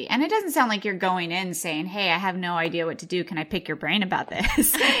 Absolutely. And it doesn't sound like you're going in saying, hey, I have no idea what to do. Can I pick your brain about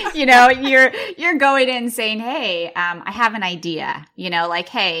this? You're going in saying, hey, I have an idea,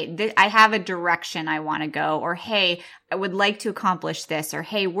 hey, I have a direction I want to go, or hey, I would like to accomplish this, or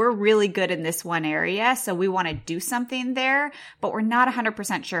hey, we're really good in this one area, so we want to do something there, but we're not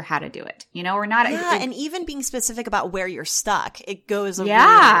 100% sure how to do it. We're not. Yeah, and even being specific about where you're stuck, it goes a really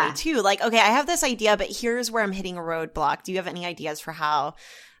long way too. Okay, I have this idea, but here's where I'm hitting a roadblock. Do you have any ideas for how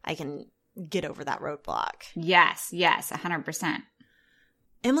I can get over that roadblock? Yes, 100%.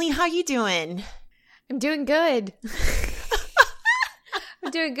 Emily, how you doing? I'm doing good.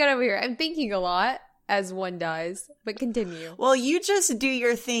 I'm doing good over here. I'm thinking a lot, as one does, but continue. Well, you just do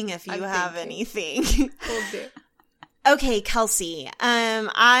your thing if you have anything. We'll do. Okay, Kelsey,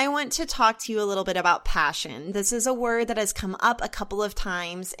 I want to talk to you a little bit about passion. This is a word that has come up a couple of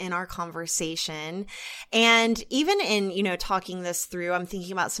times in our conversation. And even in, talking this through, I'm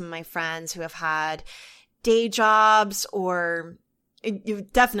thinking about some of my friends who have had day jobs, or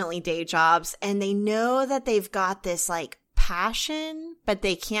definitely day jobs, and they know that they've got this passion but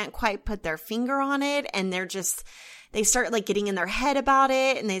they can't quite put their finger on it. And they start like getting in their head about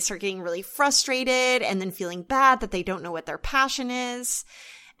it, and they start getting really frustrated and then feeling bad that they don't know what their passion is.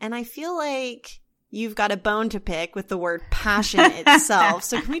 And I feel like you've got a bone to pick with the word passion itself.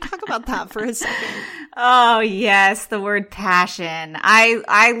 So can we talk about that for a second? Oh, yes, the word passion.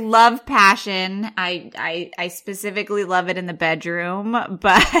 I love passion. I specifically love it in the bedroom,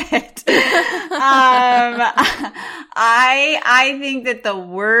 but I think that the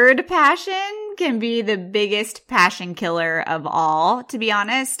word passion can be the biggest passion killer of all, to be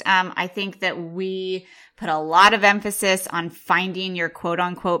honest. I think that we put a lot of emphasis on finding your quote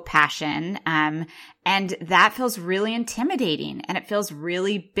unquote passion. And that feels really intimidating, and it feels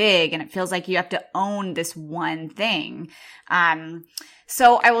really big, and it feels like you have to own this one thing.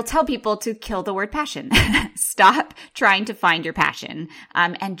 So I will tell people to kill the word passion. Stop trying to find your passion,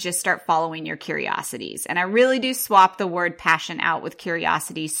 and just start following your curiosities. And I really do swap the word passion out with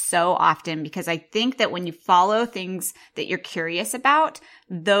curiosity so often, because I think that when you follow things that you're curious about,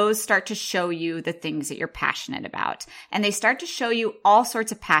 those start to show you the things that you're passionate about. And they start to show you all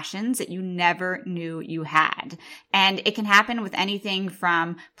sorts of passions that you never knew you had. And it can happen with anything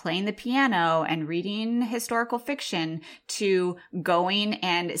from playing the piano and reading historical fiction to going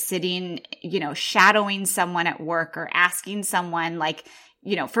and sitting, shadowing someone at work, or asking someone like,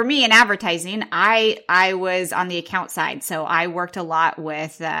 for me in advertising, I was on the account side. So I worked a lot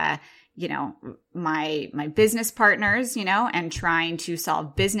with, my business partners, and trying to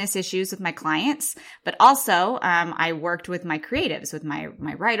solve business issues with my clients. But also, I worked with my creatives, with my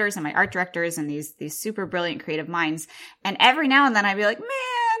writers and my art directors and these super brilliant creative minds. And every now and then I'd be like, man,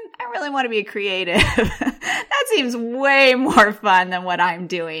 I really want to be a creative. That seems way more fun than what I'm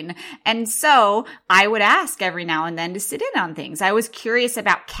doing. And so I would ask every now and then to sit in on things. I was curious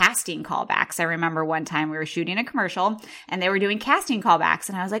about casting callbacks. I remember one time we were shooting a commercial and they were doing casting callbacks,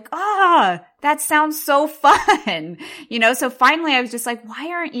 and I was like, that sounds so fun. So finally I was just like, why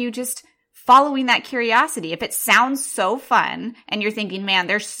aren't you just following that curiosity? If it sounds so fun and you're thinking, man,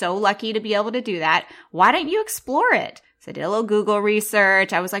 they're so lucky to be able to do that, why don't you explore it? So I did a little Google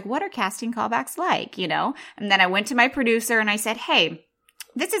research. I was like, what are casting callbacks like? And then I went to my producer and I said, hey,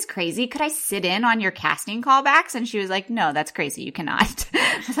 this is crazy. Could I sit in on your casting callbacks? And she was like, no, that's crazy. You cannot.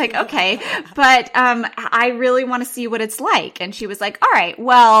 I was like, okay, but I really want to see what it's like. And she was like, all right,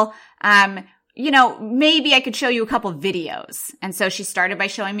 well, maybe I could show you a couple of videos. And so she started by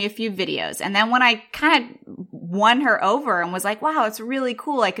showing me a few videos. And then when I kind of won her over and was like, wow, it's really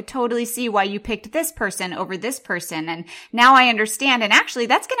cool, I could totally see why you picked this person over this person. And now I understand. And actually,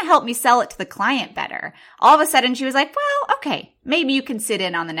 that's going to help me sell it to the client better. All of a sudden, she was like, well, okay, maybe you can sit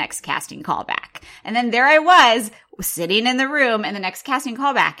in on the next casting callback. And then there I was sitting in the room in the next casting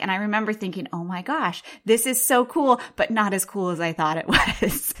callback. And I remember thinking, oh my gosh, this is so cool, but not as cool as I thought it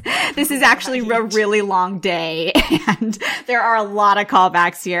was. This is actually a really long day. And there are a lot of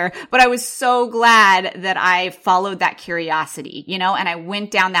callbacks here, but I was so glad that I followed that curiosity, and I went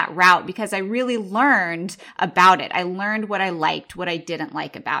down that route because I really learned about it. I learned what I liked, what I didn't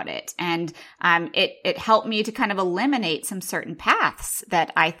like about it. And it helped me to kind of eliminate some certain paths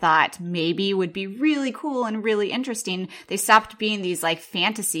that I thought maybe would be really cool and really interesting. They stopped being these like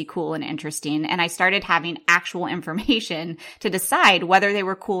fantasy cool and interesting. And I started having actual information to decide whether they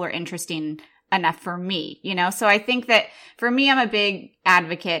were cool or interesting enough for me, So I think that for me, I'm a big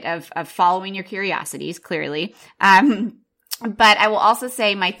advocate of following your curiosities, clearly. But I will also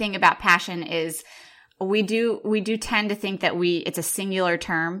say my thing about passion is we do tend to think that it's a singular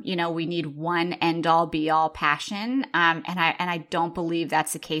term. We need one end all be all passion. And I don't believe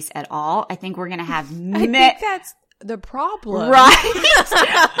that's the case at all. I think we're going to have I think that's the problem. Right.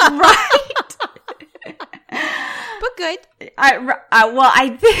 Right. But good.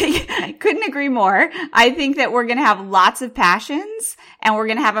 I think I couldn't agree more. I think that we're going to have lots of passions, and we're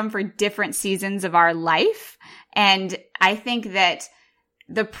going to have them for different seasons of our life. And I think that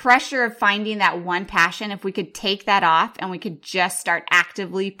the pressure of finding that one passion, if we could take that off and we could just start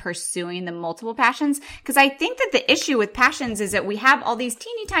actively pursuing the multiple passions, because I think that the issue with passions is that we have all these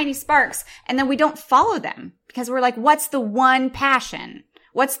teeny tiny sparks and then we don't follow them because we're like, what's the one passion?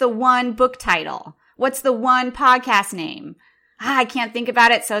 What's the one book title? What's the one podcast name? I can't think about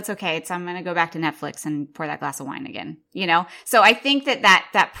it, so it's okay. I'm going to go back to Netflix and pour that glass of wine again, So I think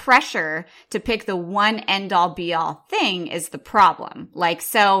that pressure to pick the one end all be all thing is the problem.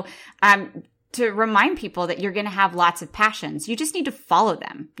 to remind people that you're going to have lots of passions. You just need to follow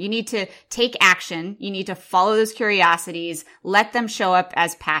them. You need to take action. You need to follow those curiosities, let them show up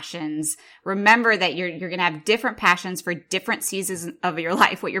as passions. Remember that you're going to have different passions for different seasons of your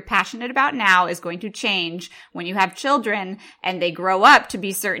life. What you're passionate about now is going to change when you have children and they grow up to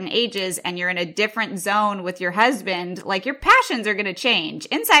be certain ages and you're in a different zone with your husband. Like, your passions are going to change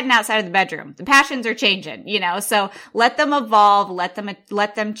inside and outside of the bedroom. The passions are changing, so let them evolve, let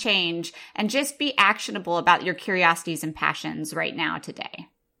them change, and just be actionable about your curiosities and passions right now today.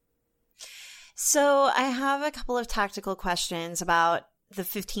 So I have a couple of tactical questions about the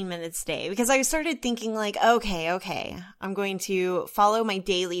 15 minutes day, because I started thinking like, okay, I'm going to follow my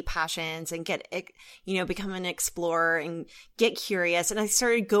daily passions and get, become an explorer and get curious. And I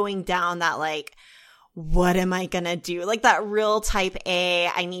started going down that like, what am I going to do? Like that real type A,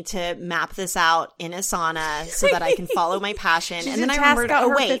 I need to map this out in Asana so that I can follow my passion. And then I remembered,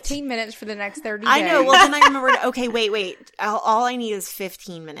 wait. 15 minutes for the next 30 days. I know. Well, then I remembered, okay, wait. All I need is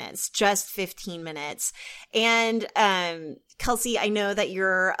 15 minutes, just 15 minutes. And, Kelsey, I know that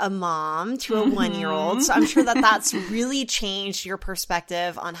you're a mom to a 1-year-old, so I'm sure that that's really changed your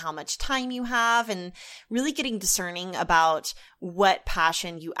perspective on how much time you have and really getting discerning about what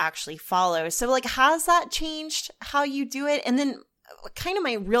passion you actually follow. So, like, has that changed how you do it? And then kind of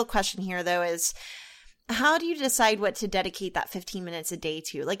my real question here, though, is how do you decide what to dedicate that 15 minutes a day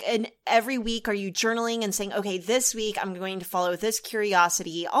to? Like, every week, are you journaling and saying, okay, this week I'm going to follow this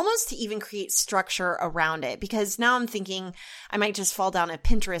curiosity, almost to even create structure around it? Because now I'm thinking I might just fall down a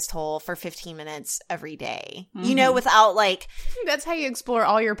Pinterest hole for 15 minutes every day, without like... That's how you explore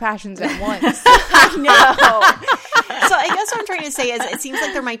all your passions at once. I know. So I guess what I'm trying to say is it seems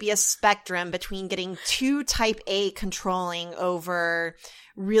like there might be a spectrum between getting too type A controlling over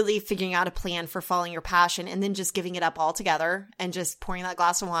really figuring out a plan for following your passion and then just giving it up altogether and just pouring that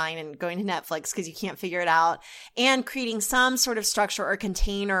glass of wine and going to Netflix because you can't figure it out, and creating some sort of structure or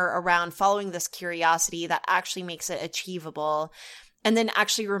container around following this curiosity that actually makes it achievable, and then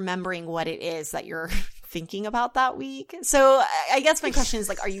actually remembering what it is that you're thinking about that week. So I guess my question is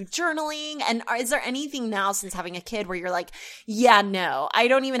like, are you journaling? And is there anything now since having a kid where you're like, yeah, no, I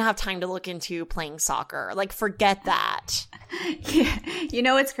don't even have time to look into playing soccer. Like, forget that.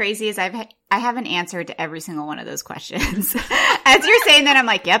 Yeah. What's crazy is I have an answer to every single one of those questions. As you're saying that, I'm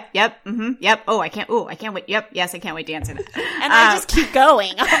like, yep, yep. Oh, I can't wait. Yep. Yes, I can't wait to answer that. And I just keep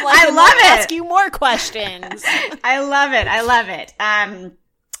going. I'm like, I love it. Ask you more questions. I love it.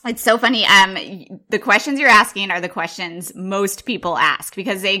 It's so funny. The questions you're asking are the questions most people ask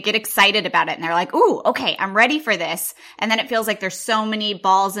because they get excited about it and they're like, ooh, okay, I'm ready for this. And then it feels like there's so many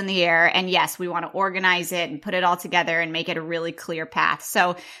balls in the air. And yes, we want to organize it and put it all together and make it a really clear path.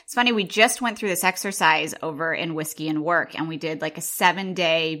 So it's funny. We just went through this exercise over in Whiskey and Work, and we did like a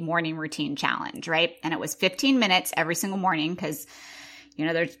 7-day morning routine challenge, right? And it was 15 minutes every single morning because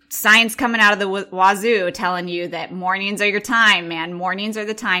there's science coming out of the wazoo telling you that mornings are your time, man. Mornings are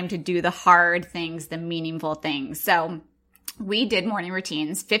the time to do the hard things, the meaningful things. So we did morning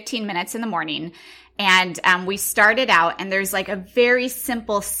routines, 15 minutes in the morning. And we started out, and there's like a very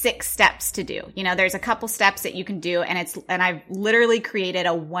simple 6 steps to do. There's a couple steps that you can do, and I've literally created a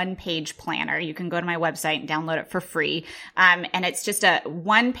 1-page planner. You can go to my website and download it for free. And it's just a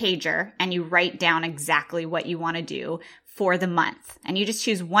 1-pager, and you write down exactly what you want to do for the month. And you just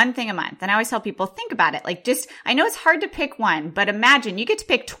choose one thing a month. And I always tell people, think about it. Like, I know it's hard to pick one, but imagine you get to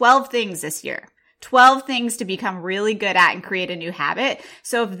pick 12 things this year. 12 things to become really good at and create a new habit.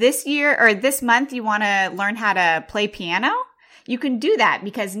 So if this year or this month you want to learn how to play piano, you can do that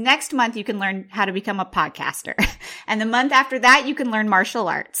because next month you can learn how to become a podcaster. And the month after that, you can learn martial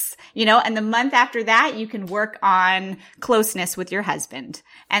arts, and the month after that, you can work on closeness with your husband.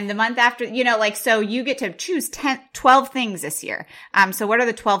 And the month after, so you get to choose 12 things this year. So what are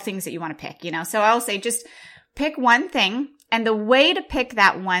the 12 things that you want to pick, So I will say just pick one thing. And the way to pick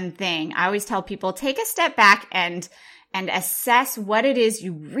that one thing, I always tell people, take a step back and assess what it is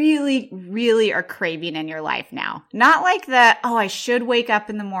you really, really are craving in your life now. Not like I should wake up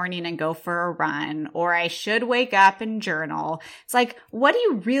in the morning and go for a run, or I should wake up and journal. It's like, what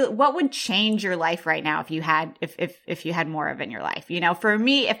would change your life right now if you had more of it in your life? For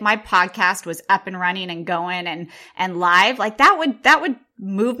me, if my podcast was up and running and going and live, like that would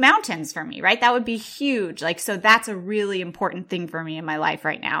move mountains for me, right? That would be huge. So that's a really important thing for me in my life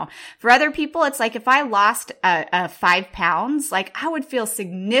right now. For other people, it's like if I lost 5 pounds, I would feel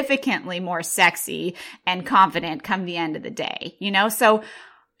significantly more sexy and confident come the end of the day, So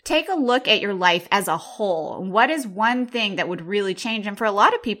take a look at your life as a whole. What is one thing that would really change? And for a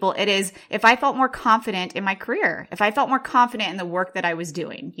lot of people, it is if I felt more confident in my career, if I felt more confident in the work that I was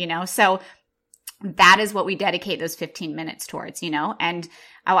doing, So that is what we dedicate those 15 minutes towards, and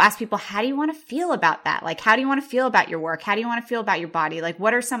I will ask people, how do you want to feel about that? Like, how do you want to feel about your work? How do you want to feel about your body? Like,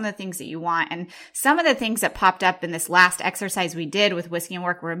 what are some of the things that you want? And some of the things that popped up in this last exercise we did with Whiskey and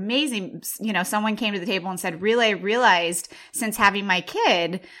Work were amazing. Someone came to the table and said, really, I realized since having my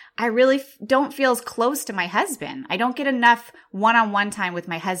kid, I really don't feel as close to my husband. I don't get enough one-on-one time with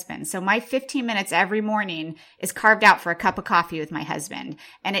my husband. So my 15 minutes every morning is carved out for a cup of coffee with my husband.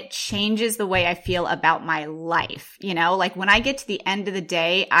 And it changes the way I feel about my life. Like when I get to the end of the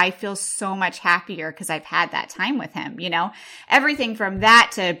day, I feel so much happier because I've had that time with him, everything from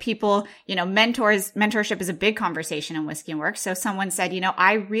that to people, mentorship is a big conversation in Whiskey and Work. So someone said,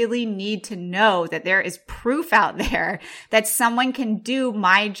 I really need to know that there is proof out there that someone can do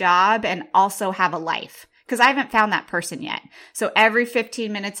my job and also have a life. Because I haven't found that person yet. So every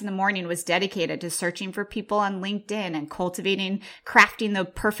 15 minutes in the morning was dedicated to searching for people on LinkedIn and crafting the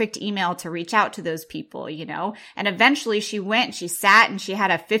perfect email to reach out to those people, And eventually she sat and she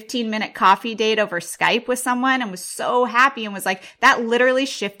had a 15-minute coffee date over Skype with someone and was so happy and was like, that literally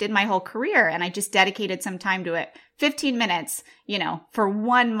shifted my whole career. And I just dedicated some time to it. 15 minutes, for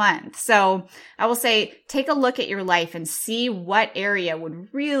 1 month. So I will say, take a look at your life and see what area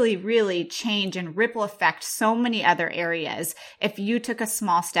would really, really change and ripple affect so many other areas if you took a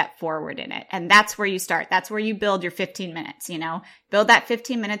small step forward in it. And that's where you start. That's where you build your 15 minutes, build that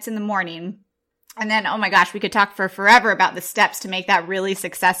 15 minutes in the morning. And then, oh my gosh, we could talk for forever about the steps to make that really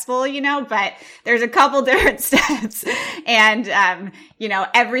successful, but there's a couple different steps. And,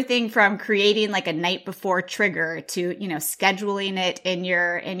 everything from creating like a night before trigger to, scheduling it in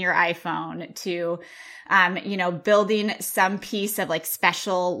your iPhone to, building some piece of like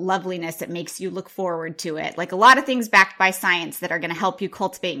special loveliness that makes you look forward to it. Like a lot of things backed by science that are going to help you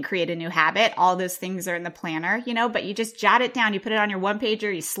cultivate and create a new habit. All those things are in the planner, but you just jot it down. You put it on your one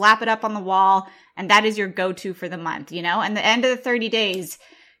pager, you slap it up on the wall, and that is your go-to for the month, and the end of the 30 days,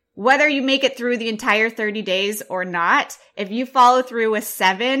 whether you make it through the entire 30 days or not, if you follow through with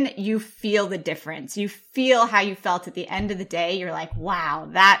 7, you feel the difference. You feel how you felt at the end of the day. You're like, wow,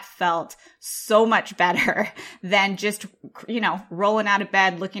 that felt so much better than just, rolling out of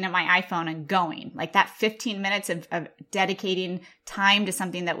bed, looking at my iPhone and going. Like that 15 minutes of dedicating time to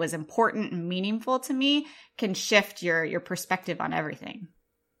something that was important and meaningful to me can shift your perspective on everything.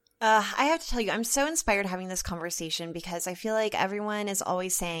 I have to tell you, I'm so inspired having this conversation because I feel like everyone is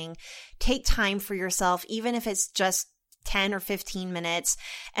always saying, take time for yourself, even if it's just 10 or 15 minutes.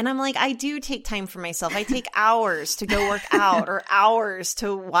 And I'm like, I do take time for myself. I take hours to go work out or hours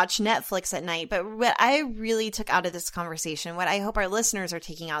to watch Netflix at night. But what I really took out of this conversation, what I hope our listeners are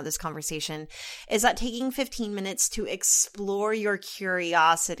taking out of this conversation, is that taking 15 minutes to explore your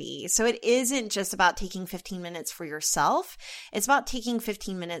curiosity. So it isn't just about taking 15 minutes for yourself. It's about taking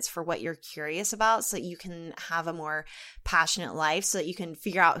 15 minutes for what you're curious about so that you can have a more passionate life, so that you can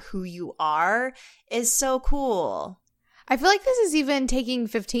figure out who you are, is so cool. I feel like this is even taking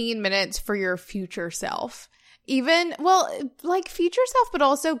 15 minutes for your future self. Even, well, like future self, but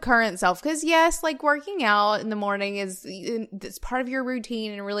also current self. Because yes, like working out in the morning it's part of your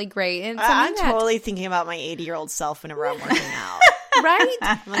routine and really great. And I'm totally thinking about my 80-year-old self whenever I'm working out. Right?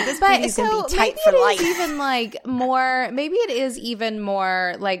 Like, this baby's going to be tight for life. Maybe it is even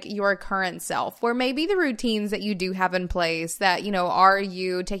more like your current self, where maybe the routines that you do have in place that, are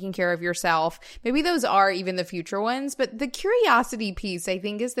you taking care of yourself? Maybe those are even the future ones. But the curiosity piece, I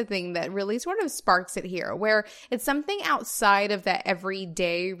think, is the thing that really sort of sparks it here, where it's something outside of that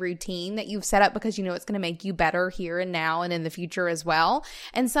everyday routine that you've set up because it's going to make you better here and now and in the future as well.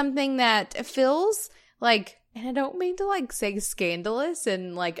 And something that feels like, and I don't mean to like say scandalous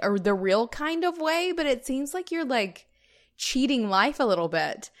and like or the real kind of way, but it seems like you're like cheating life a little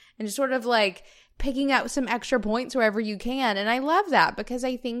bit and just sort of like picking up some extra points wherever you can. And I love that because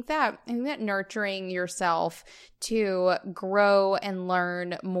I think that nurturing yourself to grow and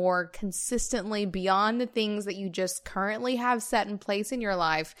learn more consistently beyond the things that you just currently have set in place in your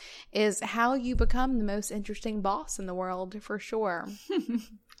life is how you become the most interesting boss in the world, for sure.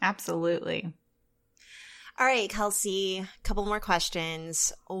 Absolutely. All right, Kelsey, a couple more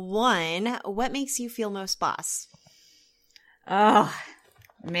questions. 1, what makes you feel most boss? Oh,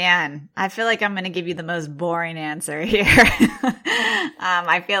 man. I feel like I'm going to give you the most boring answer here.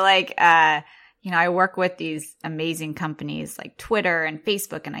 I feel like, I work with these amazing companies like Twitter and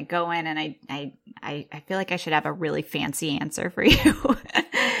Facebook, and I go in and I feel like I should have a really fancy answer for you.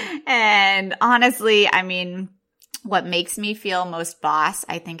 And honestly, what makes me feel most boss,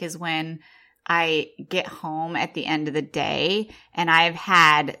 I think, is when I get home at the end of the day and I've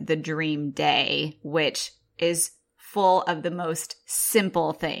had the dream day, which is full of the most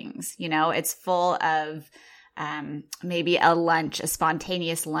simple things. You know, it's full of maybe a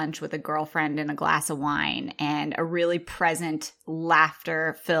spontaneous lunch with a girlfriend and a glass of wine, and a really present,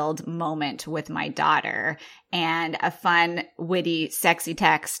 laughter-filled moment with my daughter, and a fun, witty, sexy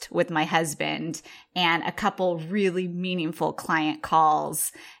text with my husband, and a couple really meaningful client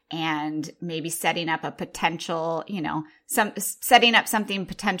calls, and maybe setting up a potential, setting up something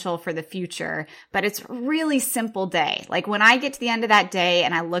potential for the future. But it's a really simple day. Like when I get to the end of that day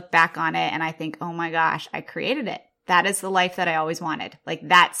and I look back on it and I think, oh my gosh, I created it. That is the life that I always wanted. Like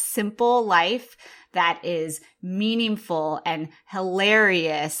that simple life that is meaningful and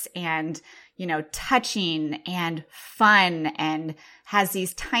hilarious and, touching and fun and has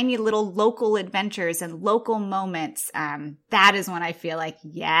these tiny little local adventures and local moments. That is when I feel like,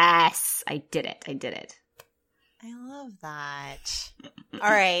 yes, I did it. I did it. I love that. All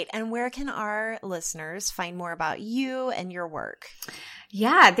right. And where can our listeners find more about you and your work?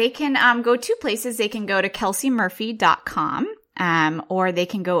 Yeah, they can go two places. They can go to kelseymurphy.com or they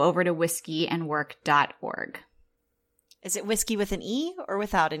can go over to whiskeyandwork.org. Is it whiskey with an E or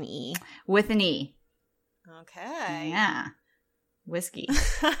without an E? With an E. Okay. Yeah. Whiskey.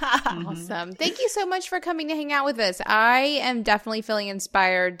 Awesome. Thank you so much for coming to hang out with us. I am definitely feeling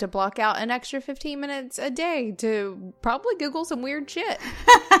inspired to block out an extra 15 minutes a day to probably Google some weird shit.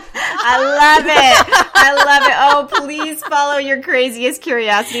 I love it. I love it. Oh, please follow your craziest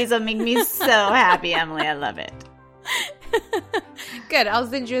curiosities. It'll make me so happy, Emily. I love it. Good. I'll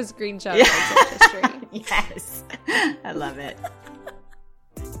send you a screenshot of my history. Yes. I love it.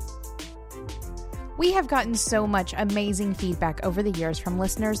 We have gotten so much amazing feedback over the years from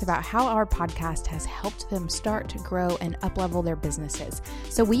listeners about how our podcast has helped them start, grow, and up-level their businesses.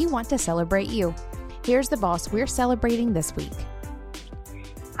 So we want to celebrate you. Here's the boss we're celebrating this week.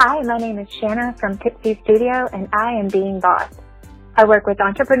 Hi, my name is Shanna from Tipsy Studio, and I am Being Boss. I work with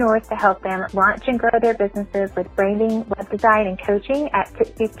entrepreneurs to help them launch and grow their businesses with branding, web design, and coaching at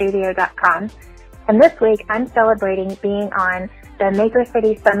tipsystudio.com. And this week, I'm celebrating being on the Maker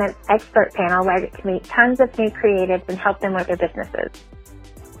City Summit expert panel where I get to meet tons of new creatives and help them with their businesses.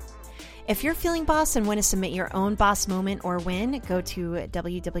 If you're feeling boss and want to submit your own boss moment or win, go to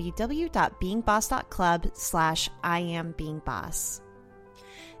www.beingboss.club/IamBeingBoss.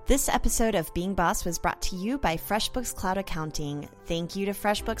 This episode of Being Boss was brought to you by FreshBooks Cloud Accounting. Thank you to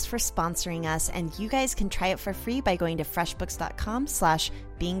FreshBooks for sponsoring us, and you guys can try it for free by going to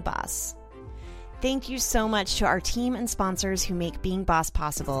freshbooks.com/beingboss. Thank you so much to our team and sponsors who make Being Boss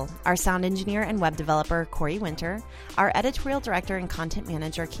possible. Our sound engineer and web developer, Corey Winter, our editorial director and content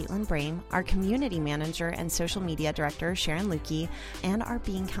manager, Caitlin Brame, our community manager and social media director, Sharon Lukey, and our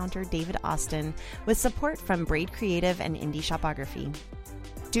Being Counter, David Austin, with support from Braid Creative and Indie Shopography.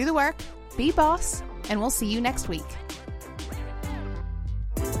 Do the work, be boss, and we'll see you next week.